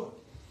walking through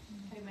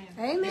it.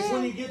 Amen. It's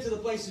when you Amen. get to the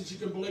place that you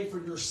can believe for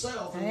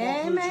yourself and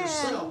walk through it Amen.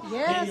 yourself,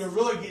 Yes. then you're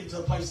really getting to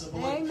a place of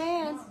belief.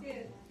 Amen.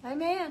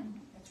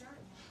 Amen.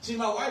 See,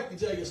 my wife can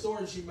tell you a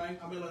story she made.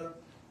 I mean, let her,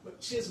 but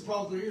she has a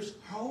problem with her ears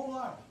her whole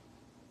life.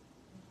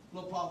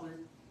 Little problem with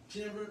her.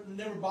 She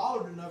never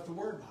bothered her enough to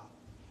worry about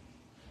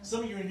it.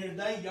 Some of you in here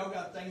today, y'all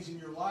got things in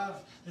your life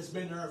that's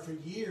been there for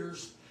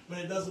years, but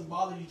it doesn't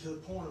bother you to the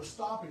point of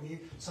stopping you,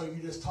 so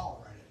you just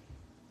tolerate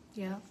it.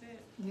 Yeah. That's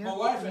it. My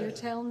wife had You're that.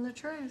 telling the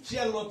truth. She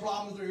had a little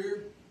problem with her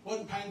ear.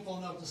 Wasn't painful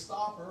enough to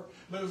stop her,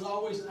 but it was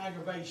always an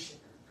aggravation.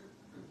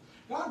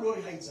 God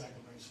really hates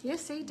aggravation.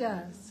 Yes, he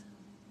does.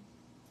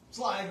 It's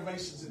a lot of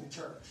aggravations in the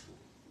church.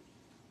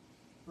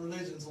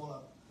 Religion's one of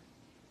them.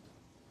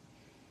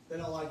 They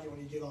don't like it when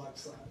you get all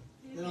excited.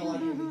 They don't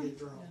like it when you get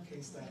drunk.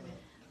 Can't stand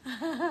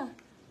it.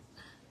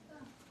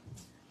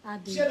 I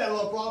do. She had that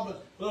little problem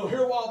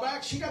here a while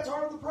back. She got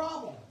tired of the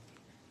problem.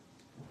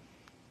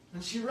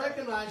 And she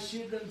recognized she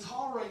had been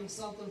tolerating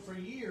something for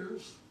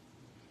years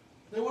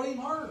that wasn't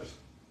even hers.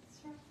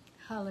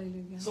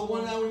 Hallelujah. So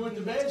one night we went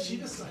to bed, she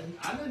decided,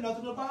 I knew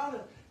nothing about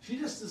it. She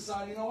just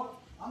decided, you know what,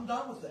 I'm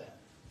done with that.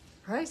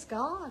 Praise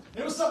God.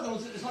 It was something,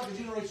 it's like a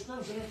generational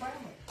curse in her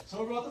family.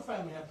 Some of her other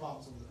family had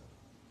problems with it.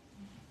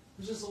 It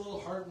was just a little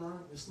hurt in her,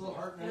 just a little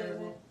hurt in there,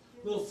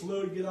 a little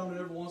fluid get on it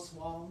every once in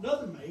a while.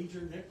 Nothing major,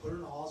 and they put her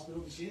in the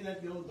hospital, but she didn't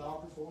have to go to the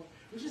doctor for it.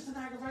 It was just an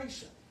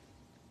aggravation.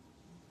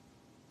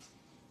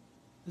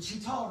 And she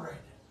tolerated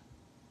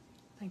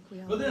it. I think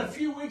we all But then a do.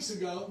 few weeks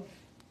ago,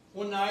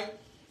 one night,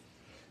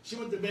 she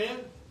went to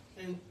bed,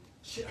 and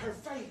her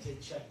faith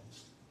had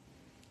changed.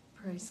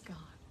 Praise God.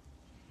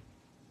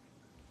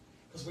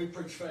 Because we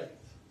preach faith.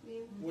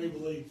 We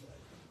believe faith.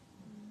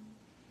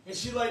 And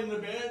she laid in the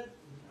bed.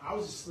 I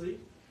was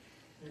asleep.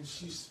 And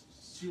she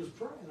was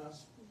praying.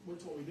 Which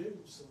is what we do.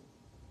 So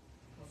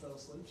I fell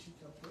asleep. She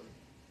kept praying.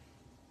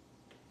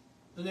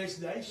 The next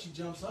day, she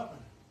jumps up.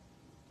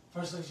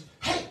 And first thing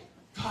hey,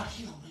 God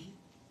heal me.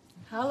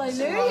 I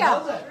said, well, I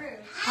love Hallelujah. that. There's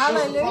a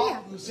Hallelujah.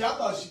 problem. See, I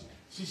thought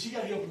she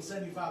got healed from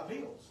 75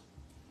 pills.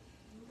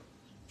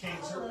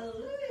 Cancer,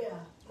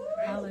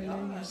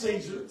 Hallelujah.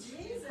 seizures,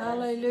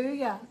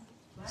 Hallelujah.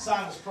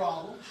 sinus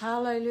problems,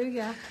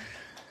 Hallelujah.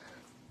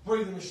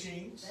 breathing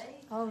machines,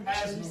 Oh,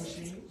 asthma Jesus.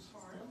 machines,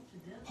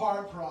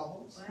 heart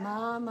problems.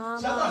 My,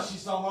 So I thought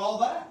she's talking about all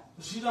that.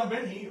 But she's done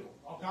been healed.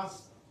 All kinds of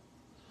stuff.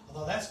 I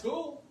thought, that's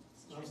cool.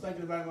 I was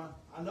thinking about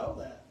I know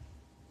that.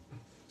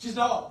 She's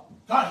no,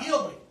 God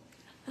healed me.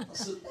 I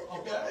said,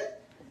 okay.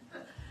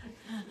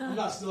 I'm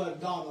not still at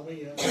dawn on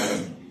me yet.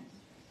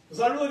 Because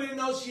I really didn't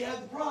know she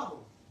had the problem.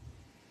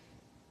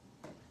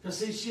 Because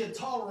see, she had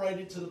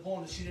tolerated to the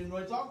point that she didn't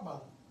really talk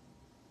about it.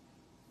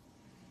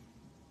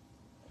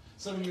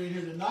 Some of you in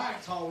here tonight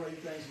tolerate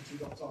things that you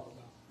don't talk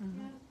about.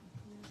 Mm-hmm.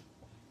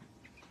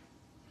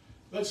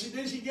 But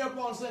then she kept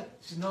on saying,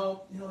 she said,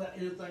 no, you know that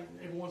ear thing,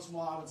 every once in a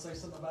while I would say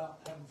something about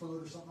having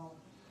food or something on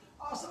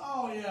it. I said,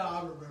 oh yeah, I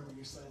remember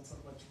you saying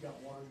something about you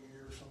got water in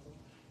your ear or something.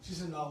 She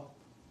said, no,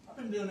 I've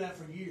been doing that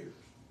for years.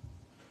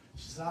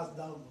 She said, I was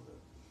done with it.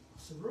 I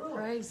said, really?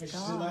 Praise and she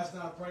God. said, last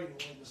night I prayed and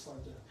it went just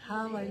like that.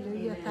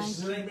 Hallelujah. And Thank she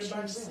said, you, it ain't been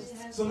back Jesus.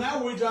 since. So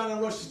now we're trying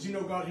to rush. She said, you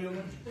know God healed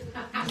him?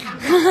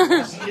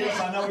 I said, yes,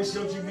 I know He's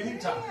healed you many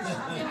times.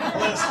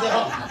 Let's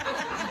go.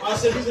 I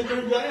said, He's a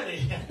good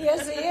daddy.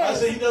 Yes, He I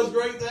said, is. He does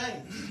great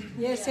things.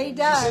 Yes, He She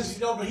does. says,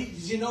 but He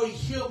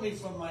healed me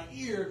from my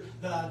ear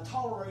that I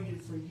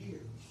tolerated for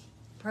years.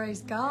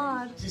 Praise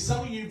God. See,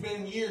 some of you have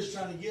been years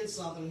trying to get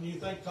something, and you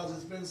think because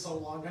it's been so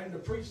long, I need to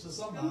preach to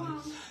somebody.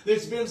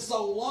 It's been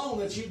so long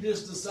that you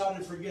just decided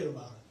to forget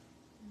about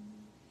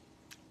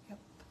it. Yep.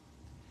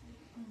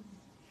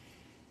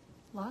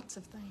 Lots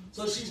of things.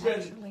 So she's been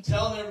actually.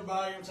 telling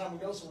everybody every time we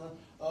go somewhere,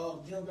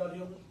 you know God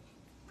healed me?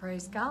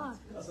 Praise God.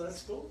 I said,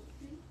 that's cool.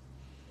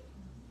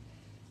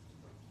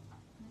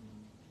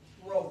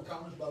 We're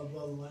overcomers by the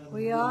blood of the Lamb.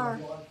 We are.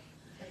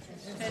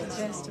 That's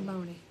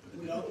Testimony.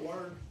 We know the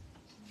Word.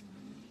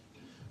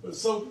 But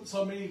so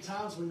many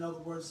times we know the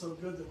Word so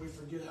good that we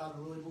forget how to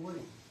really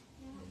believe.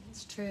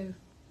 It's true.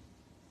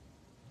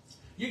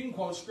 You can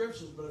quote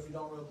scriptures, but if you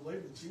don't really believe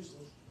it, it's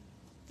useless.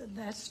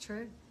 That's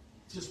true.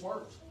 It's just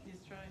words.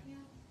 That's right.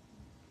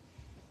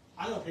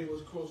 I know people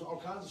who quote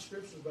all kinds of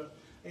scriptures, but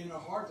in their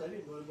heart they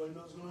didn't really believe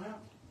nothing was going to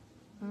happen.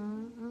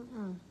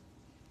 Mm-mm-mm.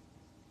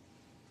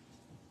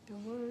 The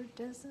Word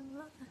doesn't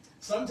lie.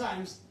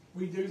 Sometimes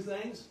we do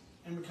things,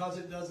 and because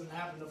it doesn't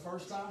happen the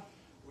first time,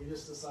 we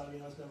just decide,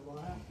 it's never going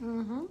to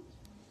happen.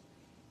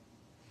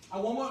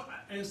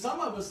 Mm-hmm. And some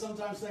of us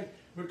sometimes think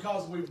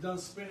because we've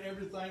spent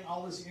everything,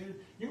 all this energy.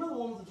 You remember the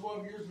woman with the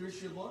 12 years of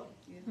issue of blood?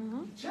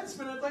 Mm-hmm. She had to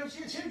spend everything.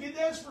 She had to get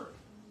desperate.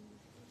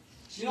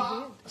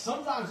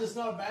 Sometimes it's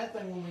not a bad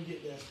thing when we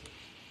get desperate.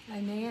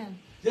 Amen.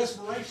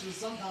 Desperation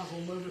sometimes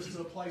will move us to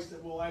a place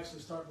that we'll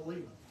actually start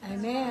believing.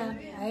 Amen.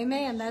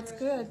 Amen. That's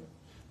good.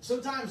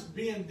 Sometimes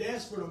being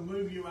desperate will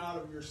move you out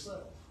of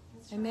yourself.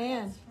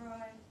 Amen.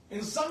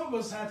 And some of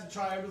us have to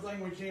try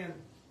everything we can.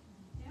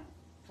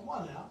 Come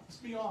on now, let's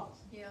be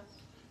honest. Yeah.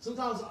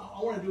 Sometimes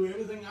I want to do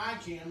everything I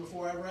can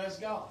before I ever ask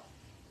God.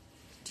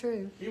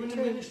 True. Even in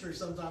True. ministry,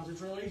 sometimes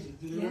it's real easy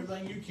to do Yeah.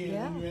 everything you can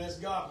Yeah. and you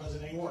ask God because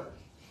it ain't working.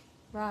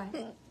 Right.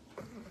 And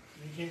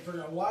you can't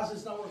figure out why is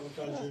this not working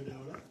because you're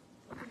doing it.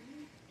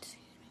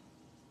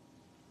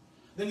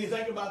 Then you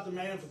think about the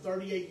man for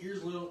 38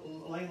 years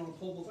laying on the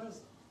pool of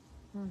Bethesda.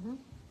 Mm-hmm.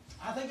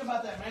 I think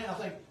about that man, I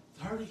think,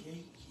 38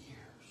 years.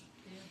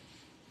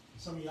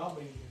 Some of y'all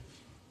been here.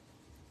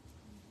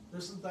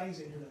 There's some things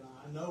in here that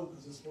I know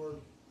because this word,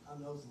 I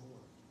know is the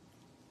Lord.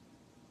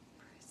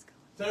 Praise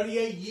God.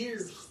 38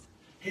 years.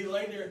 He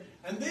lay there.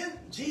 And then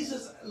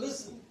Jesus,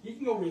 listen, you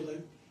can go read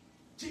it.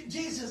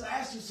 Jesus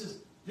asked him, says,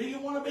 do you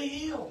want to be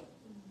healed?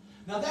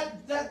 Now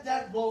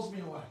that blows me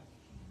away.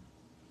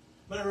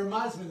 But it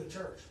reminds me of the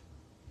church.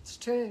 It's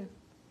true.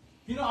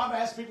 You know, I've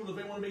asked people if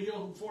they want to be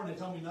healed before and they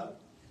told me no.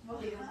 Oh,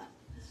 yeah.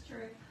 It's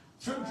true.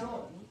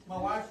 True. My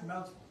wife from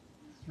Mountain.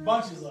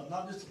 Bunches of them,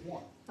 not just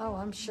one. Oh,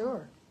 I'm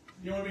sure.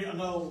 You want to be,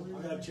 no,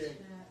 I got to check.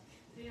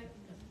 Yeah.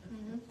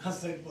 I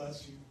say,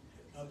 bless you.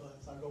 God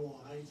bless. I go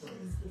on. I ain't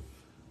praying.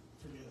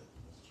 Forget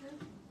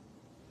it.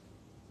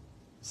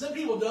 Some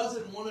people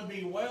doesn't want to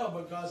be well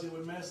because it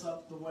would mess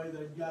up the way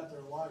they've got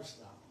their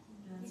lifestyle.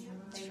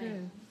 It's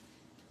true.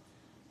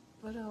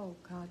 But oh,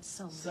 God,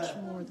 so much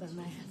Sad. more than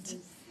that.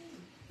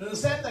 And the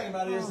sad thing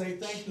about it is Oh, they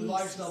think the Jesus.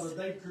 lifestyle that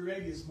they've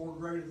created is more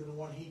greater than the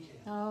one he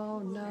can. Oh,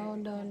 no,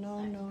 no,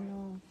 no, no,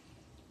 no.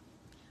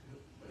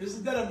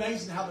 Isn't that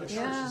amazing how the church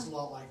Yeah. is a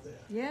lot like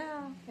that?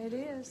 Yeah, it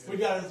is. We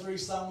got our 3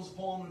 Psalms,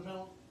 poem, and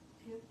penalty.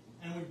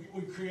 And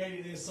we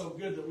created it so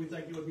good that we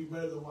think it would be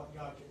better than what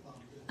God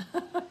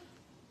can do.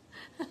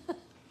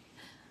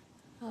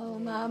 Oh,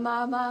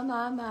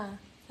 my.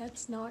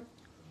 That's not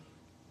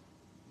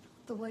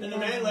the way And the God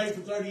man wants lay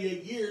for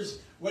 38 years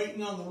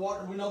waiting on the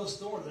water. We know the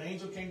story. The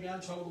angel came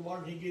down, troubled the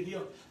water, and he'd get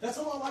healed. That's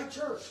a lot like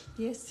church. it.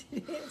 Yes,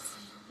 it is.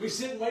 We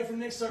sit and wait for the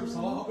next service.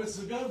 Oh, I hope it's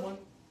a good one.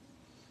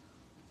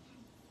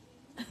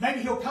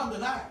 Maybe he'll come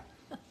tonight.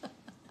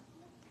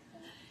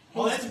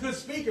 Oh, that's a good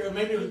speaker.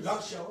 Maybe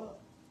God show up.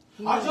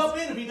 I'll jump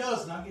in if he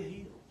does, and I'll get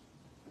healed.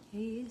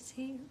 He is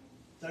here.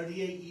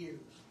 38 years.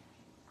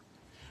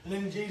 And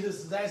then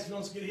Jesus is asked if he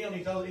wants to get healed, and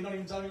he don't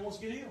even tell him he wants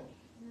to get healed.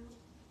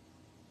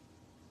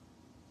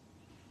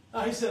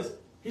 No, he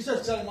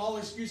starts telling him all the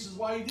excuses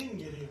why he didn't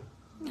get healed.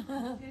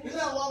 Isn't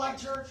that a lot like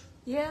church?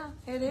 Yeah,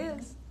 it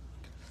is.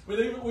 We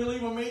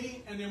leave a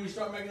meeting, and then we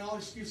start making all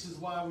excuses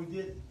why we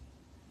didn't.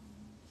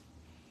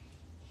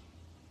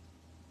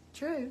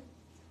 True.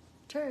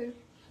 True.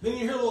 Then you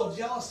hear a little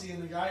jealousy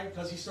in the guy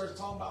because he starts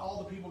talking about all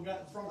the people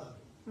got in front of him.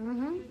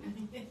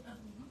 Mm-hmm.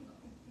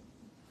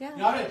 Yeah. You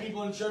know, I've had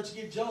people in church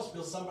get jealous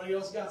because somebody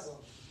else got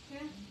something. Yeah.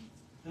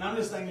 And I'm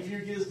just thinking, if you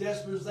get as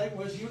desperate as they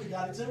was, you would have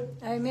got it too.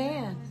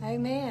 Amen.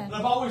 Amen. And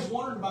I've always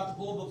wondered about the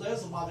pool of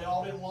Bethesda, why they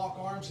all didn't lock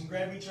arms and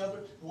grab each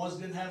other. The ones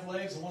that didn't have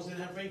legs, the ones that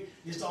didn't have feet,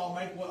 just all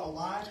make a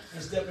line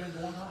and step in at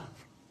one time.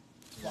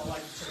 That's what I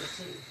like the church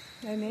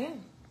too.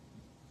 Amen.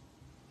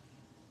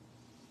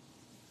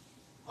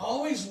 I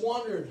always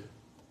wondered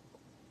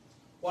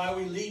why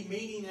we leave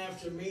meeting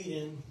after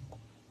meeting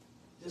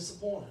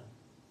disappointed.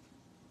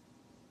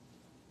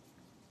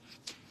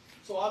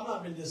 So I've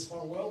not been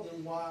disappointed. Well,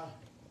 then why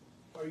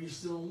are you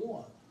still in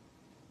one?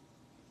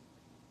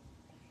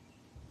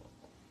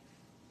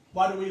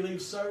 Why do we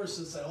leave service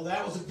and say, oh,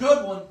 that was a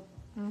good one,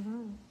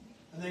 and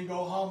then go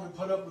home and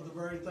put up with the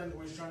very thing that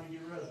we was trying to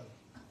get rid of?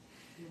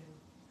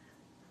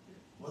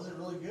 Was it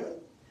really good?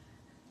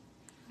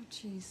 Oh,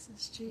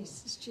 Jesus,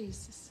 Jesus,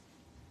 Jesus.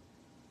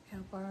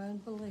 Help our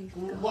unbelief,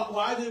 God.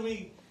 Why do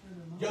we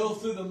go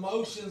through the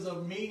motions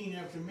of meeting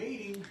after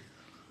meeting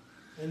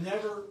and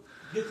never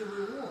get the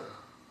reward?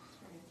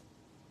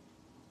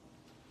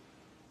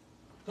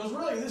 Because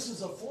really, this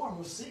is a form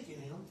of seeking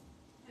Him.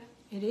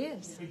 It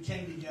is. We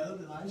came together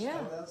tonight,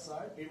 Yeah. stood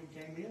outside, people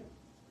came in.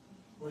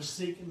 We're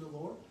seeking the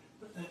Lord.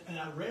 And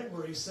I read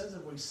where He says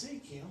if we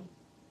seek Him,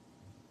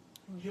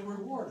 He'll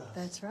reward us.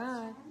 That's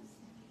right.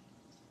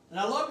 And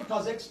I love it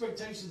because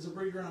expectations of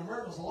breeding ground of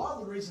miracles. A lot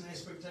of the reason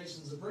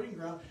expectations of breeding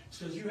ground is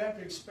because you have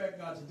to expect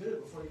God to do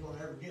it before you're going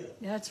to ever get it.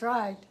 That's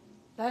right.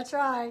 That's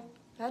right.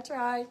 That's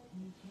right.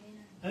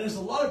 And there's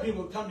a lot of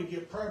people who come to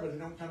get prayer, but they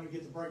don't come to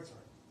get the breakthrough.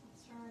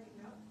 That's right.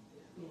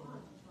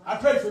 I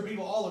pray for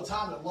people all the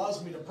time that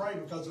loves me to pray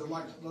because they're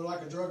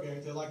like a drug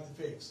addict. They like the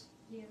fix.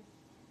 Yeah.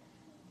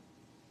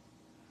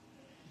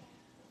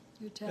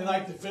 You're They telling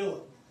like to feel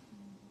it.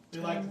 They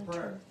like telling the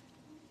prayer. truth.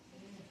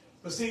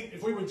 But see,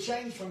 if we would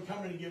change from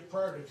coming to get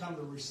prayer to come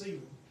to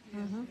receiving,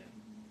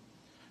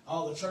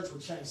 the church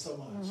would change so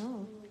much.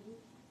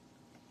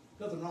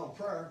 Nothing wrong with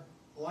prayer.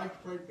 I like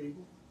to pray to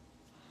people.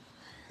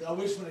 But I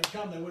wish when they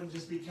come, they wouldn't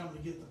just be coming to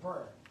get the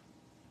prayer.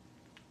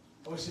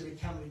 I wish they'd be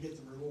coming to get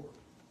the reward.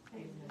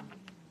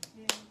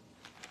 Yeah.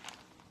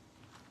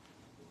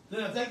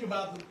 Then I think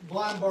about the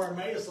blind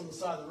Bartimaeus on the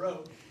side of the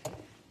road.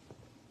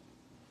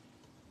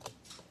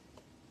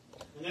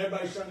 And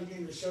everybody's trying to get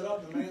him to shut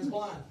up, and the man's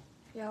blind.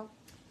 Yep.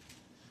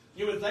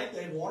 You would think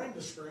they'd want him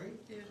to scream.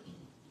 Yeah.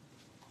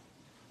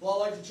 A lot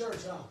like the church,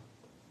 huh?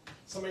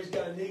 Somebody's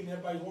got a need and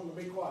everybody's wanting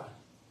to be quiet.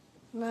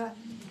 Not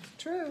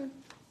true.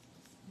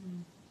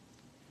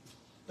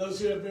 Those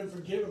who have been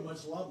forgiven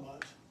much love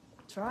much.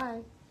 That's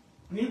right.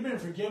 When you've been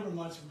forgiven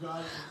much of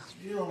God,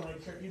 you don't really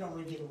care, you don't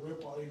really give a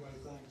rip what anybody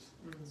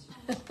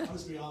thinks. I'll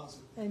just be honest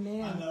with you.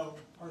 Amen. I know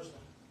personally.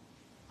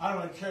 I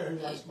don't really care who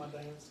likes my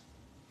dance.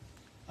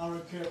 I don't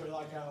really care if they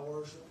like how I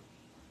worship.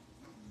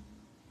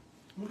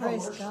 I'm gonna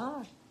Praise worship.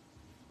 God.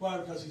 Why?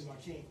 Because He's my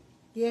King.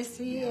 Yes,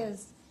 He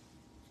is.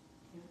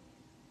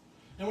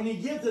 And when you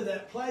get to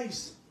that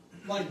place,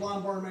 like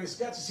blind Bartimaeus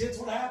got, see, that's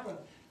what happened.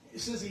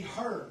 It says he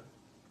heard.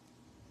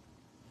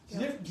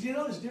 Do you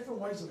know there's different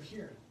ways of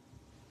hearing?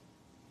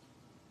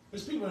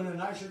 There's people in the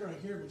night you're going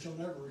to hear, but you'll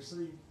never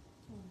receive.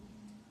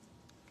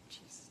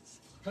 Jesus.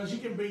 Because you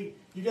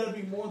got to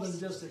be more than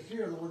just a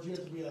hearer, Lord. You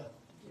have to be a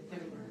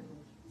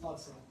thought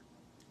son.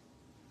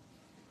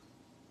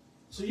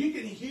 So you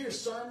can hear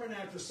sermon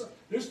after sermon.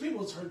 There's people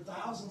that's heard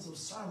thousands of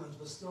sermons,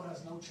 but still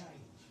has no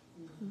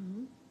change.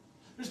 Mm-hmm.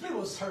 There's people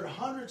that's heard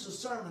hundreds of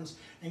sermons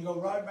and go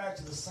right back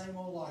to the same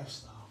old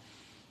lifestyle.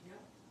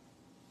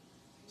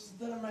 Isn't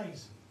that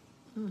amazing?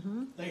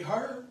 Mm-hmm. They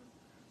heard,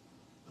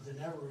 but they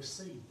never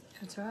received it.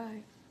 That's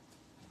right.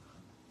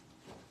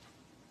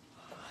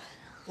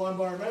 Blind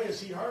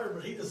Bartimaeus, he heard,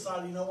 but he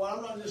decided, you know what,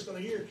 I'm not just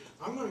going to hear.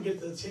 I'm going to get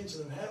the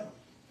attention of heaven,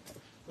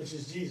 which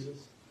is Jesus.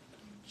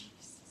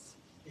 Jesus.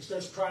 He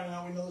starts crying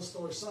out. We know the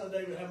story. Son of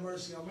David, have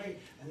mercy on me.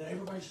 And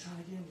everybody's trying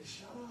to get him to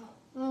shut up.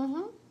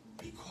 Mm-hmm.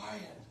 Be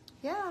quiet.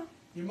 Yeah.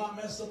 You might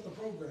mess up the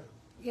program.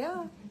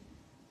 Yeah.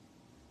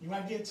 You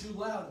might get too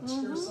loud and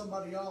scare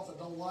somebody off that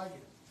don't like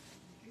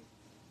it.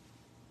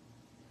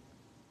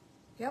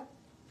 Yep.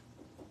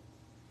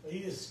 But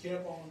he just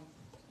kept on.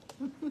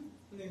 And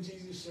then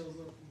Jesus shows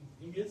up and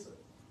he gets it.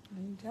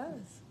 He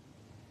does.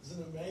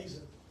 Isn't it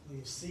amazing? When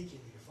you seek him,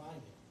 you find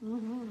him.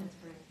 Mm-hmm. That's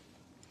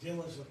right.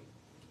 Diligently.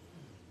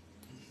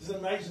 Isn't it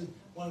amazing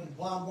when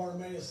blind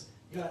Bartimaeus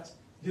got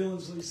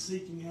diligently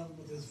seeking him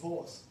with his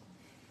voice?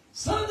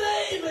 Son of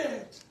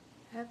David!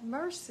 Have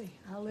mercy.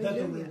 That the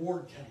Hallelujah.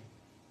 reward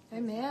came.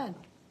 Amen.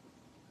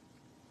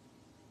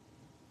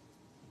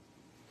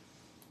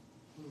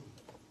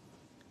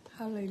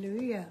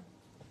 Hallelujah.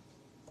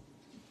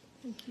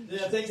 Thank you, Then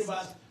I think Jesus.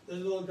 about the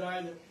little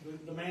guy,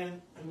 the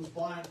man who was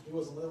blind. He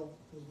wasn't little.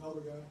 He was an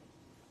older guy.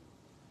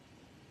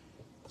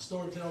 The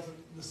story tells the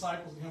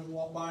disciples and him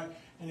walk by,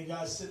 and the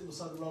guy sitting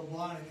beside the road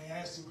blind, and they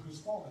asked him whose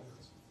fault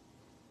it is.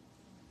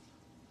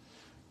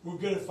 We're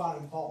good at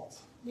finding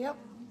faults. Yep.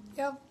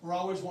 Yep. We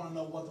always want to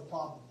know what the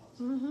problem was.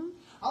 Mm-hmm.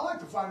 I like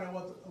to find out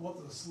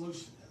what the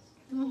solution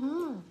is,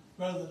 Mm-hmm.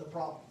 rather than the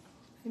problem.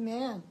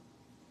 Amen.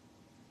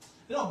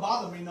 It don't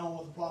bother me knowing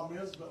what the problem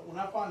is, but when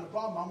I find the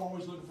problem, I'm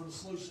always looking for the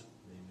solution.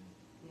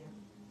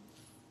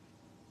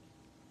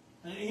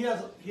 And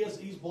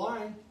he's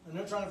blind, and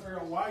they're trying to figure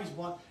out why he's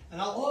blind.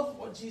 And I love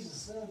what Jesus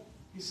said.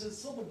 He said,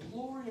 so the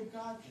glory of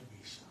God can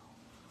be shown.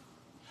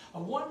 I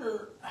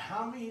wonder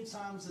how many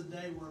times a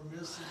day we're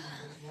missing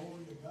the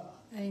glory of God.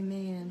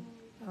 Amen.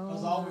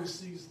 Because Oh, always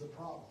sees the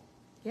problem.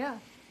 yeah.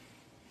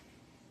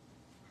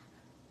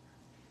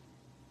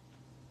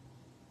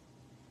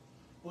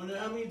 Wonder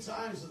how many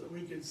times that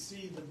we could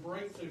see the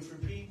breakthrough for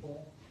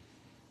people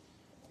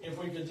if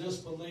we could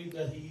just believe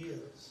that He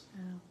is.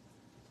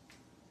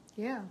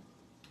 Yeah.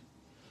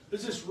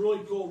 It's this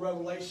really cool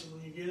revelation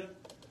when you get it.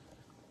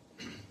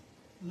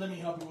 Let me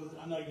help you with it.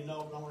 I know you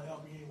know, but I want to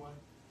help you anyway.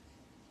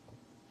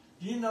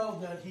 Do you know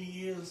that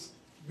He is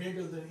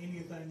bigger than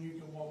anything you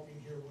can walk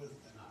in here with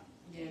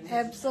tonight?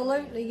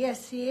 Absolutely.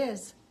 Yes, He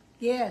is.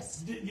 Yes.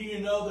 Do you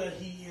know that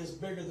He is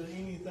bigger than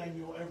anything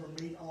you'll ever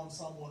meet on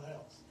someone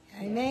else?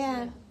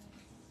 Amen.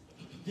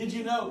 Did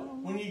you know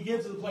when you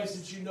get to the place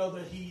that you know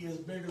that He is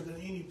bigger than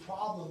any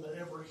problem that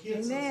ever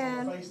hits us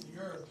on the face of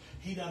the earth,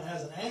 He done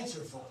has an answer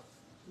for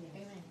it?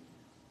 Amen.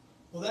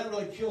 Well, that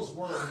really kills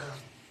worry, doesn't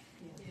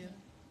it?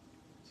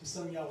 See,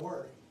 some of y'all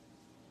worry.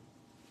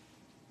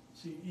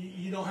 See,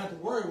 you don't have to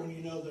worry when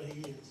you know that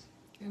He is.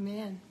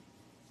 Amen.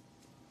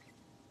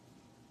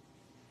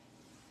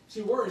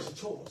 See, worry is a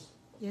choice.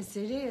 Yes,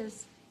 it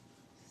is.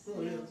 It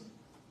really is.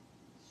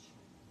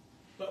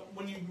 But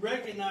when you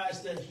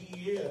recognize that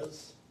He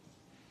is,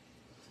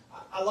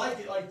 I like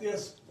it like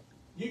this.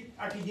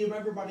 I could give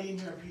everybody in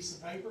here a piece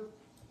of paper,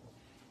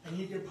 and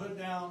you can put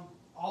down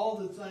all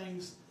the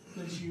things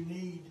that you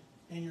need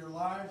in your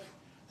life,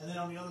 and then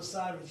on the other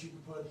side of it, you can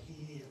put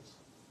He is.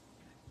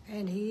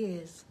 And He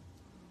is.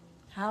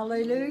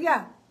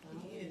 Hallelujah.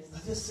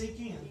 Let this sink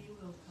in.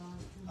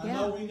 I Yeah.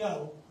 know we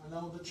know. I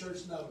know the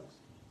church knows.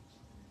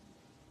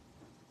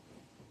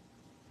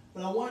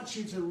 But I want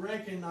you to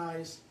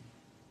recognize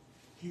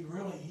He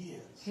really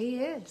is. He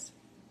is.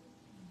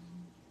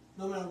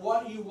 No matter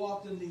what you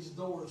walked in these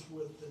doors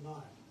with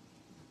tonight,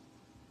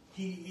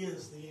 He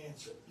is the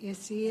answer.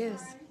 Yes, He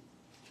is.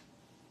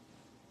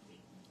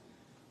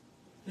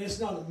 And it's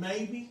not a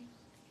maybe.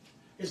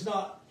 It's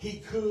not He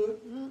could.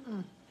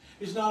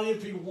 It's not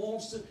if He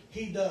wants to.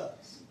 He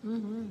does.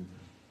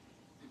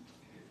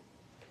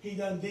 He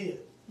done did.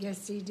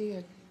 Yes, He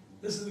did.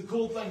 This is the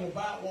cool thing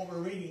about what we're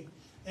reading.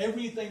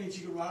 Everything that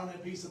you can write on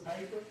that piece of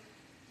paper,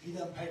 He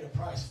done paid a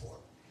price for it.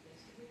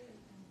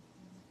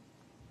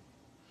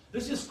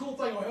 This is a cool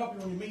thing will help you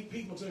when you meet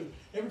people too.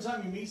 Every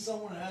time you meet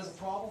someone that has a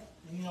problem,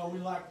 and you know we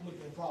like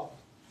looking at problems.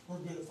 We're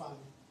good at finding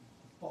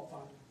fault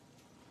finding.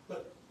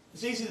 But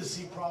it's easy to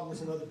see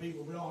problems in other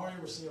people. We don't hardly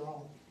ever see our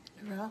own.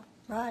 Well,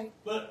 right.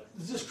 But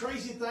it's this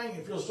crazy thing,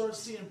 if you'll start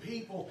seeing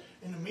people,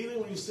 and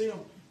immediately when you see them,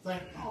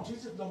 think, oh,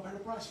 Jesus don't pay the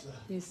price for that.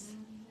 Yes.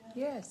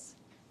 Yes.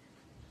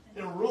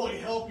 It'll really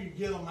help you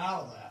get them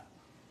out of that.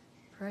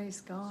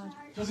 Praise God.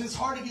 Because it's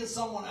hard to get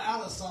someone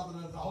out of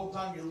something that the whole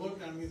time you're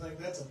looking at them, you think,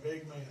 that's a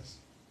big mess.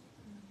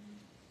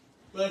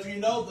 But if you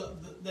know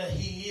that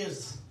He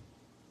is,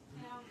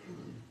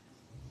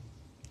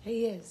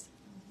 He is.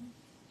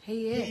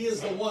 He is. He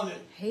is the one that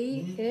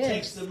He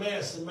takes is. the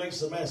mess and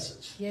makes the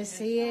message. Yes,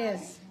 He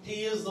is.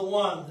 He is the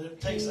one that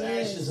takes He the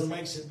ashes is. and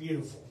makes it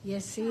beautiful.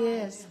 Yes, He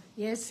is.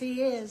 Yes,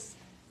 He is.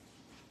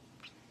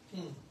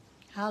 Hmm.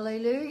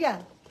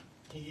 Hallelujah.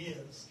 He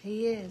is.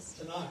 He is.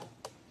 Tonight,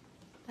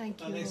 Thank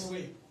you, not next Lord.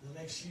 week, the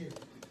next year.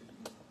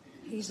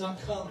 It's He's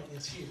not coming,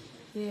 it's here.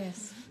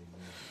 Yes.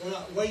 We're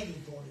not waiting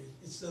for it.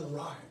 It's done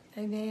arrived.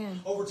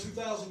 Amen. Over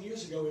 2,000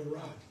 years ago, it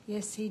arrived.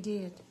 Yes, He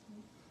did.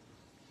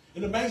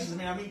 It amazes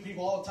me. I meet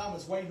people all the time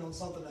that's waiting on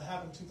something that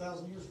happened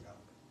 2,000 years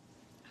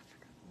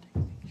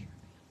ago.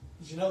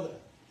 Did you know that?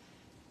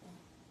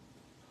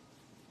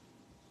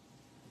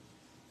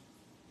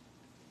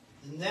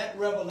 And that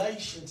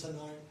revelation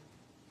tonight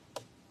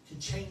can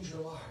change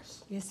your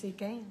lives. Yes, He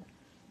can.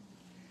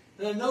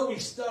 And I know we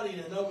study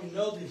and I know we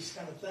know these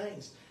kind of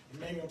things. And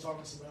maybe I'm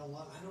talking to somebody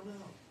online. I don't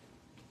know.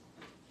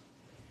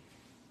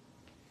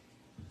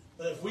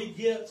 But if we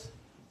get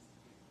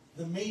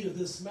the meat of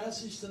this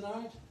message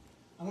tonight,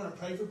 I'm going to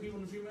pray for people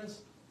in a few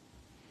minutes.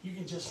 You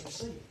can just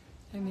receive it.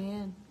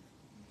 Amen.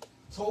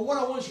 So what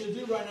I want you to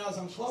do right now as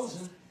I'm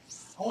closing,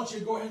 I want you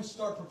to go ahead and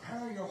start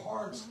preparing your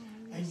hearts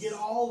and get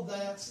all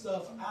that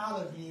stuff out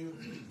of you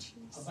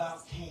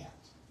about can't.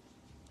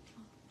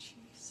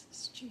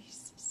 Jesus,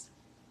 Jesus.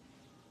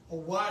 Or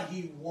why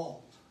He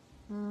won't.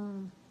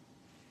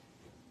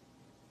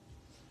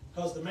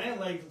 Because the man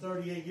laid for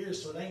 38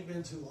 years, so it ain't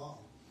been too long.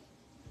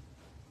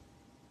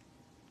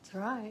 That's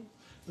right.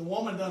 The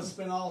woman done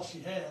spent all she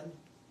had,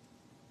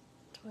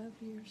 12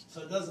 years.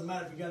 so it doesn't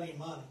matter if you got any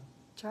money.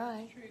 That's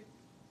right.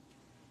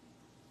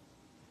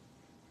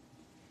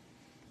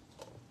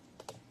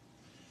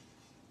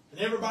 And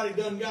everybody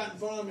done got in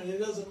front of them, and it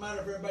doesn't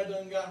matter if everybody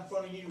done got in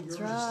front of you. Yours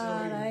That's is still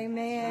right. here.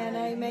 Amen.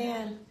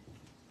 Amen.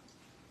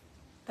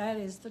 That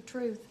is the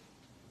truth.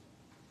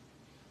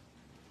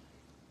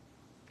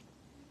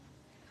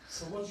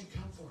 So what did you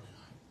come for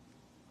tonight?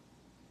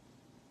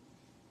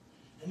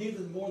 And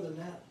even more than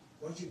that,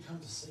 what did you come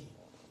to see?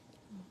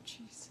 Oh,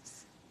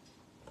 Jesus.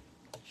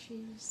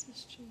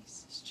 Jesus,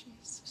 Jesus,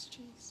 Jesus,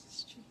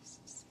 Jesus,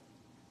 Jesus.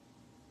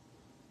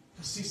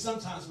 Because see,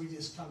 sometimes we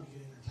just come to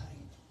get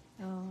entertained.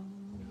 Oh,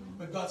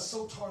 But God's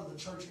so tired of the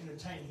church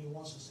entertaining, He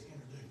wants us to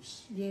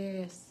introduce.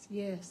 yes,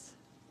 yes.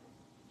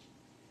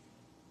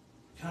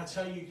 Can I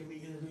tell you can be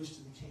introduced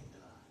to the King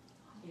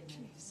tonight? Oh,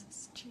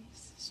 Jesus,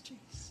 Jesus,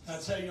 Jesus. Can I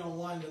tell you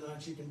online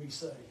tonight you can be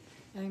saved.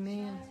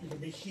 Amen. You can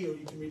be healed.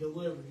 You can be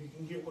delivered. You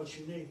can get what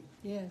you need.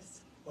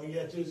 Yes. All you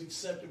have to do is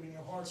accept Him in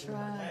your heart That's and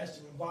right. ask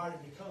Him, invite Him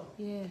to come.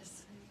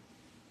 Yes.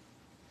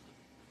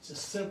 It's as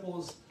simple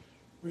as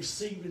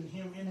receiving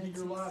Him into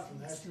your life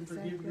and asking Him to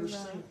forgive your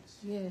sins.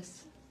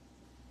 Yes.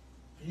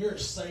 And you're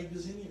as saved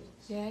as any of us.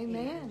 Yeah,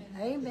 amen.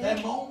 At Amen.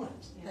 that moment.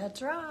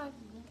 That's right.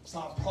 It's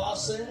not a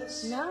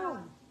process. No.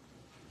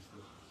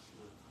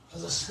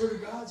 Because the Spirit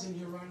of God's in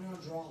here right now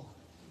drawing.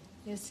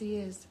 Yes, He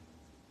is.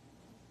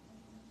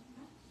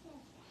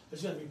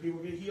 There's going to be people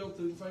get healed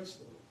through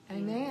Facebook.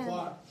 Amen.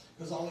 Why?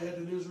 Because all they had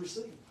to do is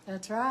receive.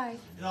 That's right.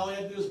 And all they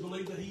had to do is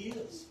believe that He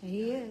is.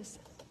 He is.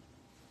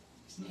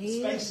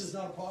 He Space is. is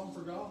not a problem for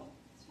God.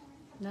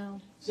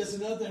 No. It's just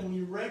another thing when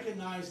you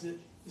recognize that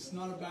it's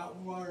not about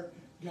where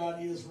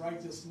God is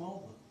right this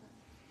moment.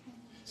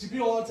 See,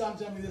 people all the time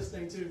tell me this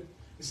thing too.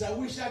 They say, I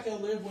wish I could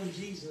live when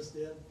Jesus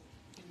did.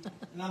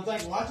 And I'm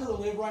thinking, well, I could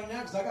live right now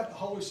because I got the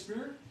Holy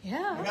Spirit. I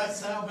Yeah. got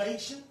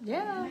salvation.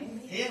 Yeah.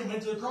 He hadn't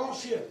went to the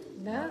cross yet.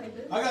 No.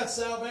 I got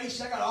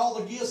salvation. I got all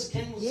the gifts that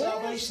came with Yes,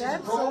 salvation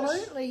at the cross.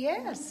 absolutely.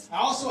 Yes. I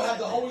also have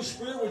the Holy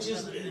Spirit, which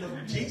is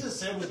Jesus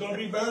said was going to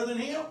be better than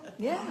Him.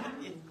 Yeah.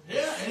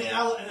 Yeah,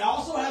 and I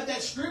also have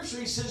that scripture.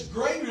 He says,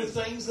 greater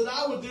things that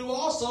I would do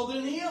also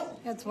than Him.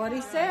 That's what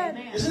He said.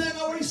 Isn't that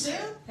not what He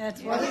said?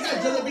 That's I what He think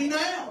I'd rather said. be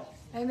now.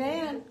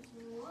 Amen.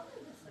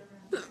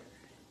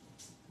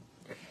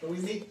 But we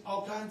meet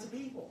all kinds of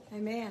people.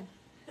 Amen.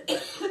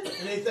 And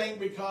they think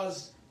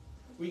because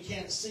we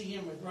can't see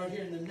Him right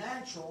here in the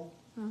natural,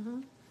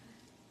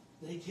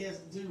 that He can't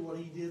do what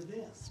He did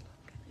then.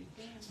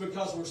 It's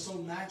because we're so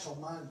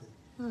natural-minded.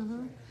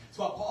 That's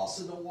why Paul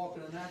said, don't walk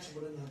in the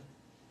natural, but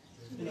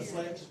in the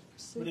flesh,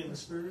 but in the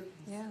Spirit.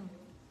 Yeah.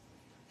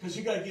 Because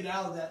you got to get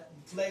out of that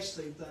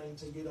fleshly thing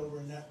to get over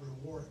in that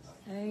reward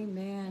thing.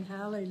 Amen.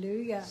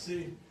 Hallelujah.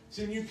 See,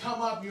 when you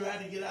come up, you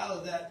had to get out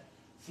of that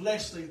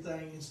fleshly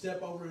thing and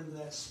step over into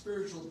that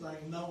spiritual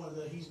thing, knowing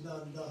that He's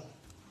done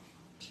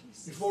it.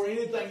 Before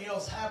anything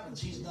else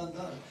happens, He's done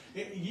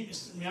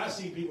it. I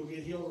see people get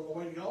healed on the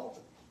way to the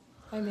altar.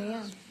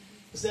 Amen.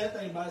 The sad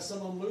thing about it, some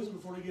of them lose it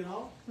before they get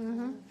home.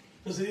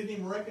 Because they didn't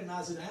even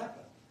recognize it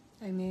happened.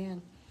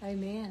 Amen.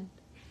 Amen.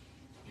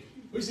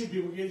 We see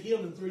people get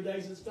healed in 3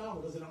 days it's gone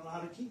because they don't know how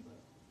to keep it.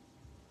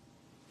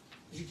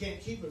 Because you can't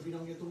keep it if you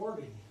don't get the word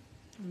in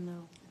you.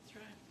 No. That's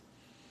right.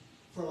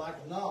 For lack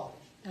of knowledge.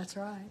 That's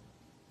right.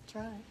 That's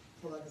right.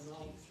 For lack of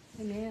knowledge.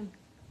 Amen.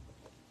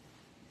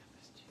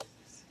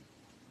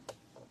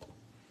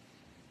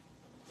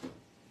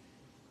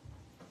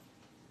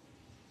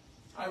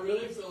 I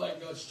really feel like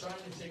God's trying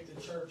to take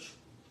the church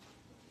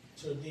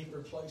to a deeper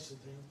place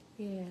with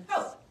Him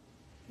Yes.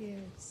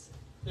 Yes.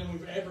 than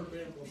we've ever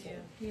been before.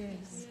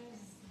 Yes.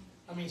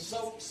 I mean,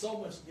 so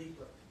much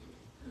deeper.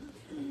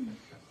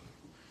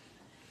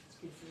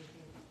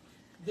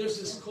 There's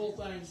this cool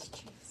thing.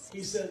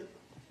 He said,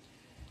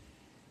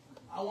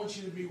 I want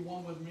you to be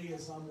one with me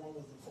as I'm one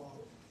with the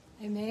Father.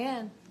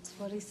 Amen. That's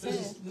what He said.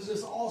 There's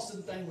this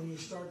awesome thing when you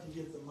start to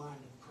get the mind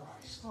of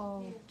Christ.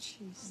 Oh,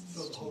 Jesus.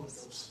 Feel the Holy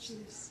Jesus. Ghost.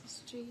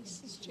 Jesus.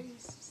 Jesus.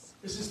 Jesus.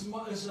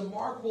 It's a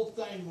remarkable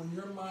thing when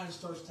your mind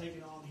starts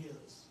taking on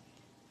His.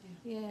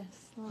 Yes.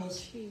 Oh,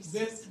 Because Jesus.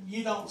 then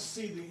you don't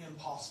see the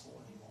impossible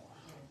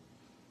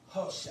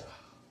anymore. Husha.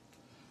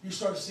 You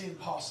start seeing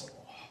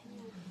possible.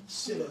 You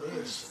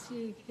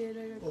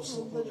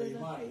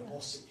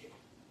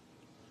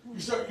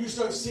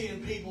start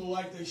seeing people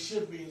like they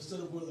should be instead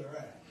of where they're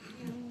at.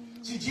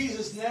 See,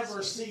 Jesus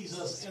never sees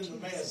us in the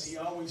mess. He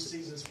always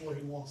sees us where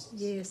He wants us.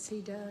 Yes,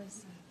 He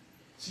does.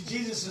 See,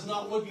 Jesus is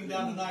not looking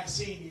down tonight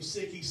seeing you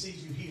sick. He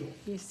sees you healed.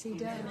 Yes, He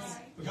does.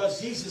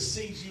 Because Jesus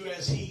sees you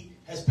as He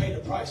has paid a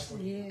price for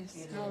you.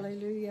 Yes.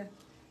 Hallelujah.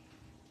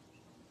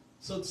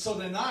 So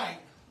tonight,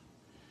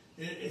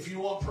 if you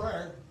want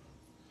prayer,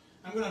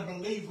 I'm going to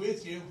believe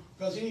with you,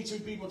 because any two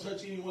people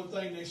touch any one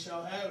thing, they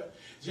shall have it.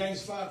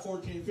 James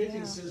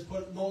 5:14-15 says,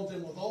 anoint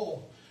them with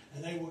oil,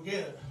 and they will get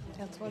it.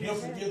 That's what And He He'll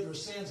said. forgive their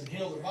sins and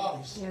heal their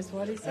bodies. That's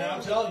what He And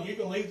I'm said. telling you, you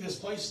can leave this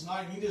place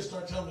tonight and you just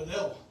start telling the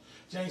devil.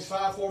 James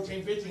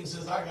 5:14-15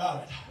 says, I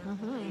got it.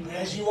 And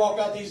as you walk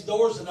out these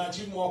doors tonight,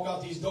 you can walk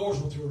out these doors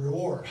with your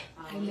reward.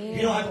 Amen.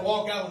 You don't have to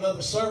walk out with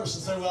another service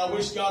and say, well, I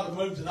wish God would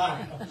move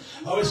tonight.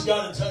 I wish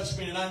God would touch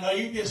me tonight. No,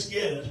 you just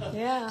get it.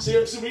 Yeah.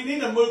 See, so we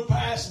need to move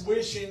past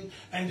wishing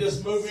and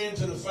just move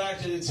into the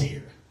fact that it's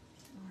here.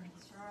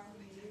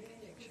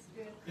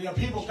 You know,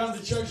 people come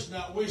to church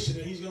not wishing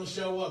that He's going to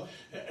show up.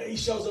 He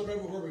shows up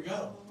everywhere we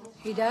go.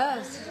 He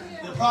does.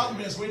 The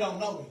problem is we don't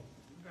know Him.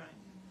 Right.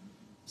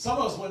 Some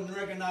of us wouldn't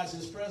recognize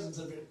His presence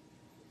if it.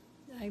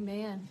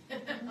 Amen.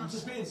 I'm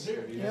just being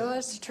serious. Yeah,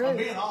 that's I'm true.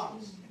 being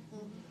honest.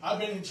 I've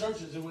been in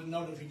churches that wouldn't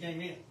know it if He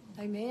came in.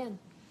 Amen.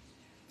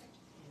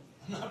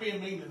 I'm not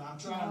being mean, and I'm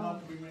trying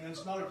not to be mean.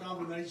 It's not a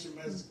condemnation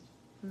message.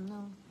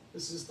 No.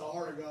 This is the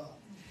heart of God.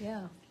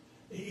 Yeah.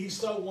 He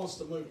so wants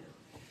to move.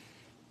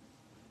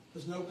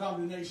 There's no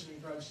condemnation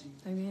in Christ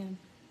Jesus. Amen.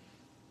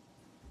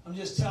 I'm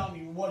just telling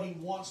you what He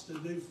wants to do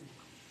for you.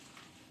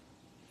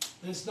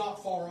 And it's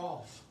not far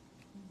off.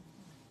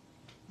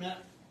 Man,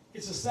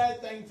 it's a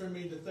sad thing for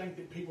me to think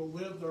that people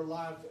live their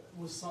life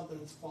with something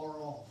that's far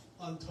off,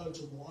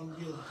 untouchable,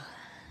 ungiven.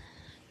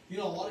 You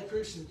know, a lot of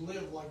Christians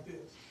live like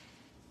this.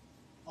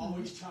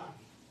 Always trying.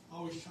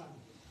 Always trying.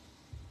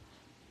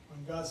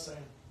 When God's saying,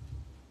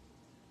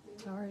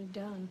 It's already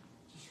done.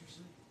 just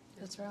receive.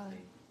 That's right.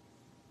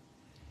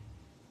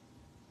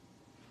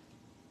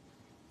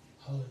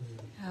 Hallelujah.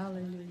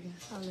 Hallelujah.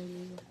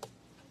 Hallelujah.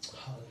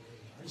 Hallelujah.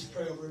 I just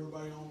pray over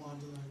everybody online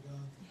tonight, God.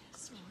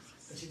 Yes,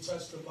 Lord. That you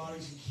touch their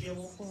bodies and heal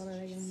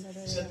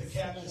them. Set the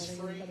captives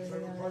free. For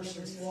every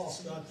person that's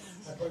lost, God,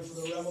 I pray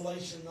for the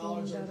revelation and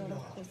knowledge of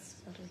God.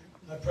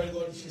 I pray,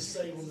 Lord, that you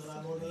save them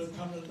tonight. Lord, let them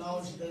come to the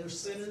knowledge that they're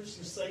sinners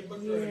and saved by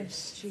grace.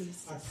 Yes,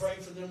 Jesus. I pray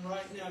for them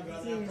right now,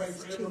 God. And I pray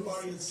for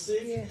everybody that's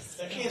sick, Yes,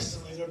 that God.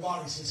 instantly their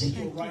bodies is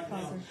healed right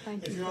now.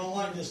 If you're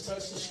online, just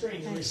touch the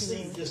screen and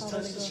receive. Just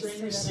touch the screen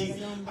and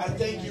receive. I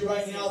thank you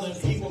right now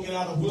that people get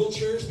out of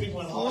wheelchairs,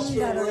 people in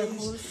hospital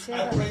rooms.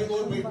 I pray,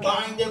 Lord, we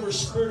bind every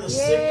spirit of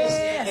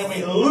sickness and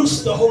we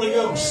loose the Holy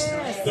Ghost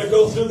that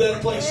go through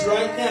that place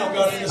right now,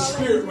 God, in the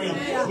spirit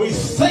realm. We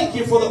thank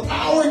you for the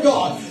power of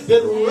God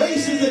that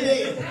raises the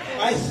dead.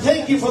 I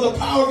thank you for the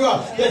power of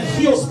God that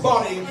heals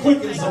body and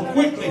quickens them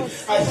quickly.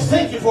 I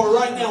thank you for it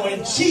right now in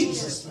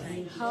Jesus'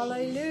 name.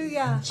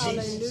 Hallelujah.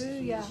 Jesus.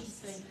 Hallelujah.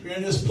 If you're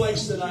in this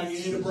place tonight, you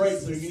need a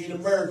breakthrough, you need a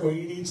miracle,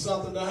 you need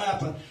something to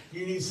happen,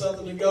 you need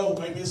something to go.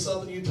 Maybe it's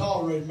something you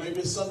tolerate, maybe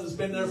it's something that's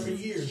been there for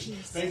years,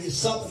 maybe it's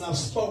something I've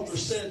spoke or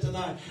said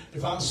tonight.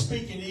 If I'm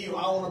speaking to you,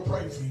 I want to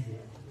pray for you.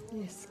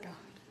 Yes, God.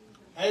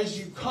 As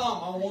you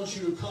come, I want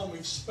you to come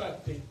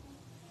expecting.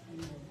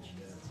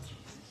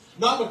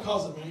 Not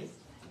because of me.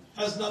 It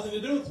has nothing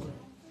to do with me.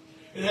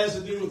 It has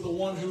to do with the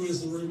one who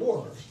is the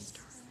rewarder.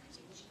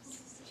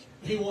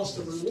 He wants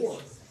to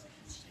reward.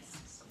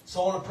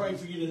 So I want to pray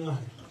for you tonight.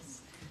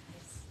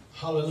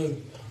 Hallelujah.